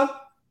 Puka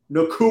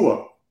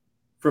Nacua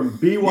from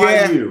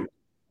BYU.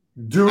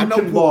 Dude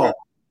can ball.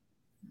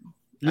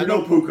 You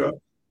know Puka.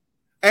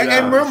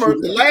 And remember,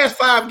 the last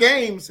 5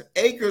 games,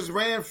 Akers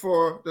ran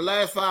for the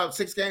last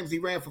 6 games. He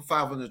ran for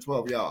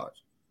 512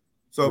 yards.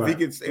 So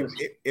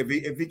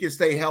if he can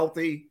stay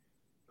healthy,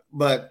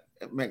 but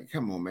man,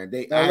 come on, man.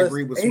 I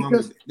agree with Swami.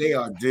 They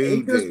are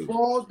Akers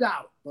balled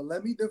out. But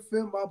let me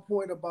defend my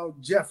point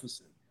about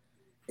Jefferson.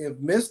 If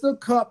Mr.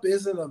 Cup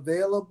isn't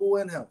available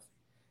and healthy,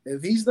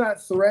 if he's not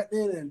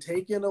threatening and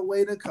taking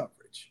away the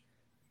coverage,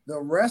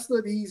 the rest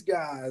of these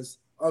guys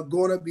are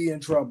going to be in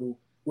trouble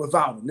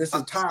without him. This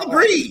entire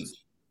Agreed.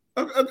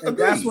 And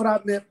that's what I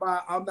meant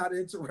by I'm not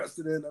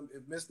interested in them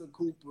if Mr.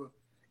 Cooper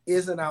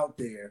isn't out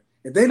there.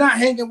 If they're not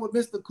hanging with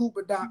Mr.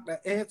 Cooper, Doc,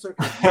 the answer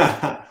is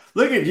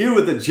Look at you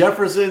with the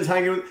Jeffersons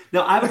hanging with.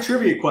 Now, I have a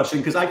trivia question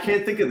because I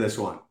can't think of this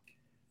one.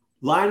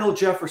 Lionel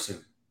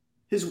Jefferson,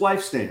 his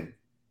wife's name.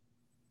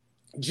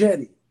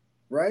 Jenny,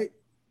 right?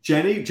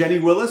 Jenny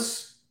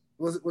Willis?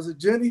 Was it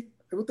Jenny?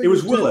 It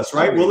was Willis,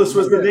 right? Willis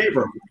was the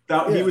neighbor.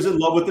 He was in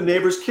love with the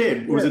neighbor's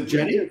kid. Was it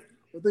Jenny? I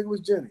think it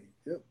was Jenny.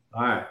 Yep.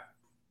 All right.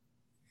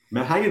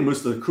 Man, hanging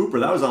Mr.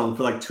 Cooper, that was on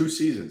for like 2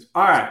 seasons.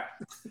 All right.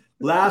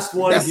 Last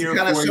one That's here.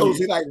 That kind of shows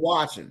you like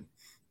watching.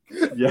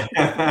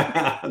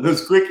 Yeah.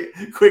 Those quick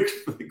in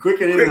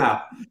and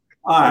out.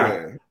 All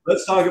right.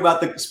 Let's talk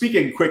about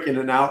speaking quick in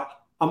and out.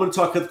 I'm going to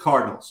talk to the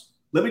Cardinals.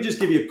 Let me just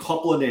give you a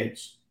couple of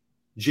names.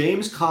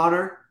 James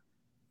Conner,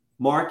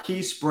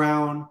 Marquise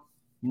Brown,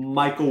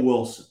 Michael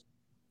Wilson.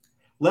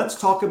 Let's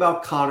talk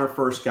about Conner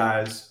first,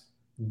 guys.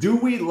 Do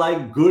we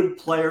like good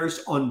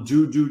players on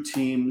doo-doo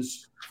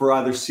teams for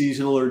either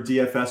seasonal or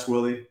DFS,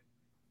 Willie?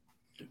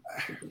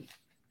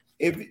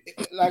 If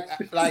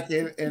like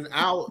in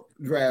our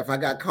draft, I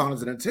got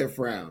Connors in the 10th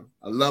round.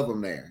 I love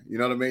him there. You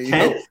know what I mean?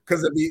 10th?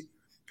 Because it'd be,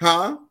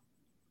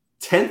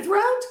 10th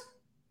round?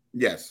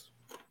 Yes.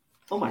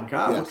 Oh my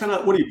God! Yes.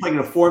 What are you playing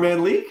in a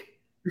 4-man league?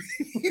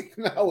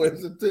 No,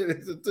 it's a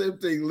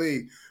 10-team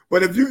league.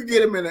 But if you can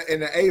get him in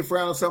the 8th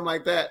round or something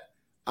like that,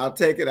 I'll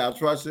take it. I'll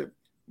trust it.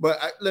 But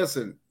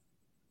listen,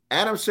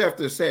 Adam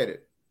Schefter said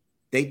it.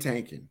 They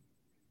tanking.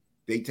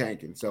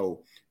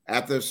 So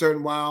after a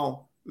certain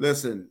while,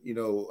 listen,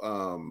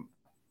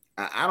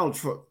 I don't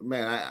trust,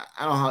 man.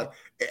 I don't know how.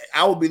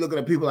 I would be looking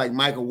at people like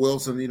Michael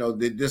Wilson,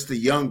 just the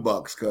young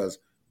bucks, because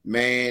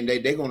man,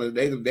 they're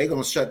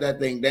gonna shut that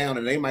thing down,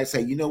 and they might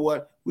say, you know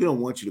what, we don't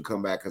want you to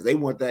come back because they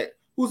want that.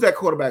 Who's that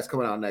quarterback's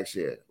coming out next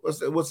year? What's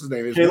his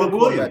name? Caleb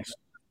Williams.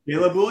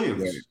 Caleb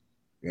Williams.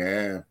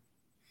 Yeah.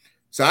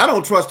 So I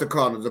don't trust the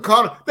Cardinals.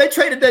 They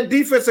traded that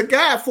defensive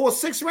guy for a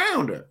 6th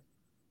rounder.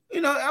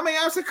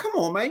 I said, come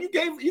on, man,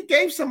 you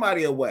gave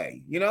somebody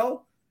away.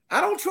 I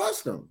don't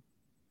trust them.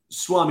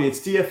 Swami, it's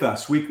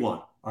DFS week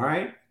 1. All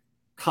right.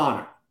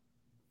 Conner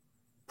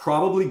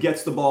probably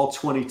gets the ball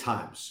 20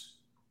 times.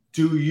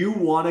 Do you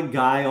want a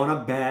guy on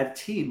a bad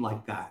team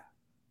like that?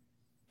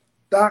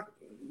 Doc,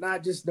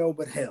 not just no,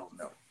 but hell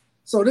no.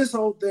 So this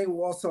whole thing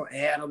was also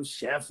Adam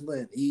Scheffler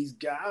and these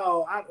guys.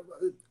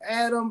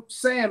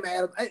 Sam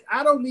Adams.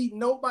 I don't need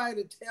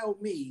nobody to tell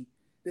me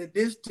that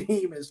this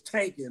team is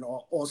tanking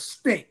or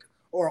stink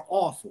or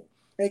awful.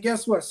 And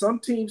guess what? Some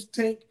teams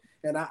tank,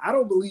 and I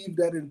don't believe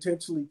that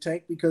intentionally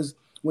tank, because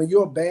when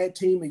you're a bad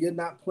team and you're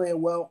not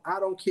playing well, I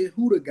don't care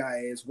who the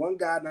guy is. One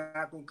guy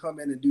not going to come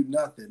in and do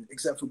nothing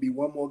except for be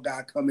one more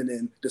guy coming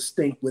in to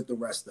stink with the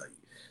rest of you.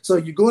 So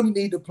you're going to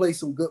need to play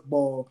some good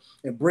ball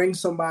and bring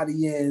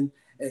somebody in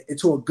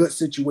into a good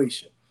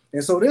situation.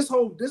 And so this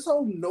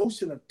whole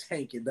notion of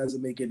tanking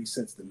doesn't make any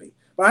sense to me.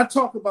 But I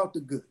talk about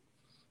the good.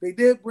 They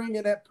did bring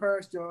in that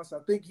Paris Johnson.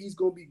 I think he's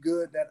going to be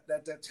good.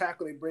 That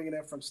tackle they bringing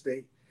in from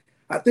State.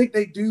 I think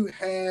they do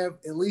have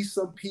at least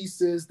some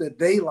pieces that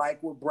they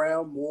like with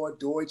Brown, Moore,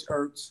 Deutsch,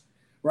 Ertz,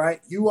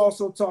 right? You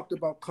also talked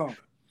about Conner.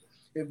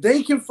 If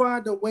they can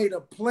find a way to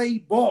play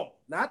ball,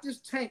 not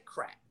just tank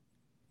crap,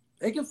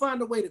 they can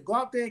find a way to go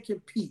out there and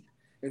compete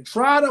and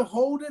try to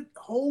hold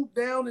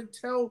down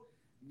until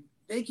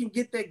they can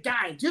get that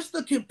guy. Just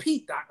to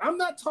compete, Doc. I'm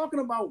not talking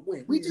about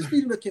win. We just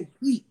need them to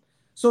compete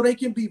so they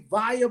can be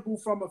viable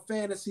from a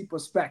fantasy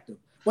perspective.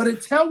 But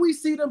until we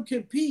see them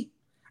compete,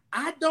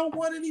 I don't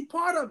want any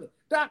part of it.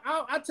 Doc,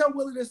 I tell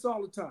Willie this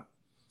all the time.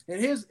 And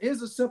here's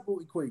a simple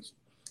equation.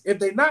 If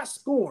they're not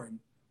scoring,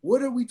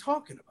 what are we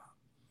talking about?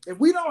 If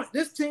we don't,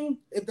 this team,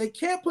 if they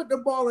can't put the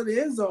ball in the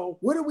end zone,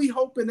 what are we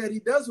hoping that he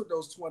does with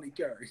those 20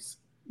 carries?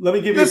 Let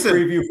me give you a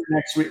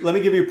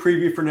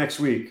preview for next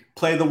week.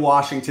 Play the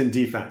Washington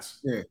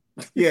defense.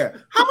 Yeah.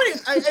 How many?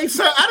 Hey,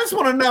 sir, I just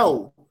want to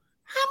know,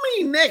 how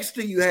many necks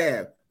do you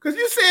have? Because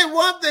you said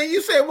one thing,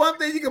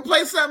 you can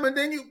play something, and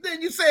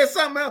then you said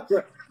something else.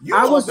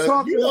 You're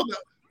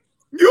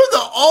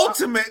the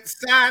ultimate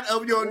side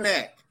of your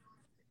neck.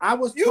 I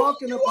was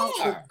talking about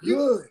the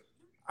good.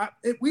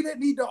 We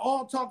didn't need to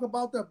all talk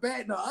about the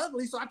bad and the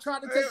ugly, so I tried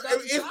to take that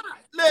aside.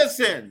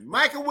 Listen,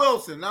 Michael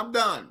Wilson, I'm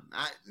done.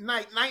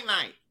 Night.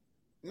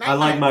 I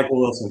like Michael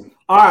Wilson.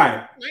 All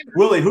right.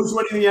 Willie, who's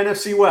winning the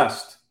NFC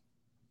West?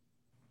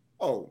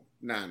 Oh,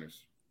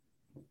 Niners.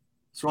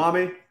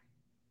 Swami?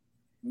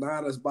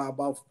 Niners by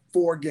about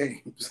 4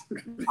 games.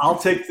 I'll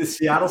take the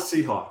Seattle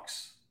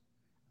Seahawks.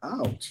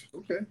 Ouch.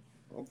 Okay.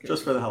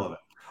 Just for the hell of it.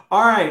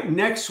 All right.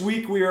 Next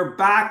week, we are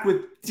back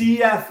with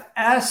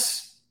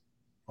DFS.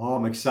 Oh,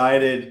 I'm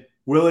excited.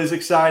 Willie's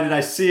excited.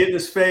 I see it in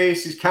his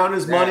face. He's counting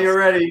his money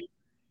already.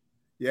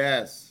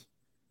 Yes.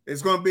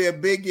 It's going to be a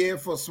big year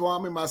for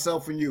Swami,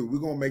 myself, and you. We're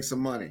going to make some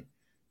money.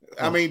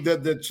 I mean,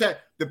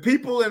 the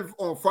people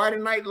on Friday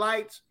Night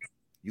Lights,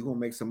 you're going to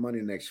make some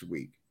money next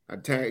week. I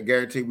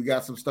guarantee we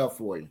got some stuff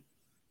for you.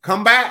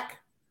 Come back.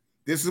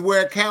 This is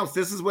where it counts.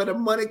 This is where the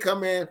money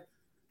come in.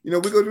 You know,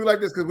 we're going to do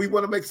like this because we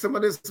want to make some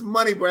of this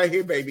money right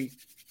here, baby.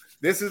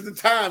 This is the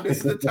time. This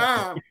is the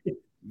time.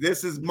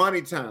 This is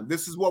money time.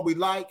 This is what we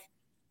like.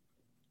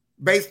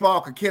 Baseball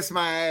can kiss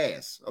my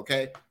ass,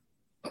 okay?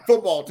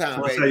 Football time,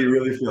 Tell us baby. how you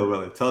really feel,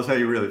 Willie. Tell us how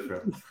you really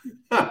feel.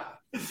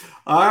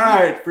 All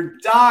right. For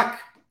Doc,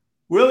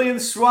 Willie,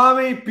 and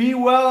Swami, be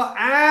well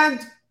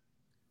and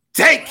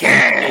take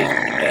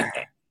care.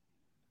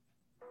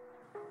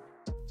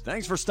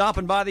 Thanks for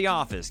stopping by the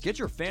office. Get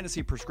your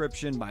fantasy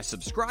prescription by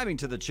subscribing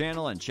to the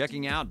channel and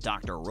checking out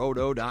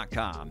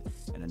drroto.com.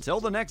 And until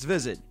the next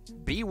visit,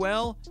 be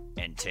well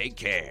and take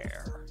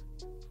care.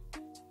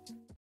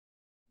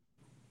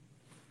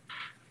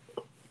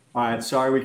 All right. Sorry we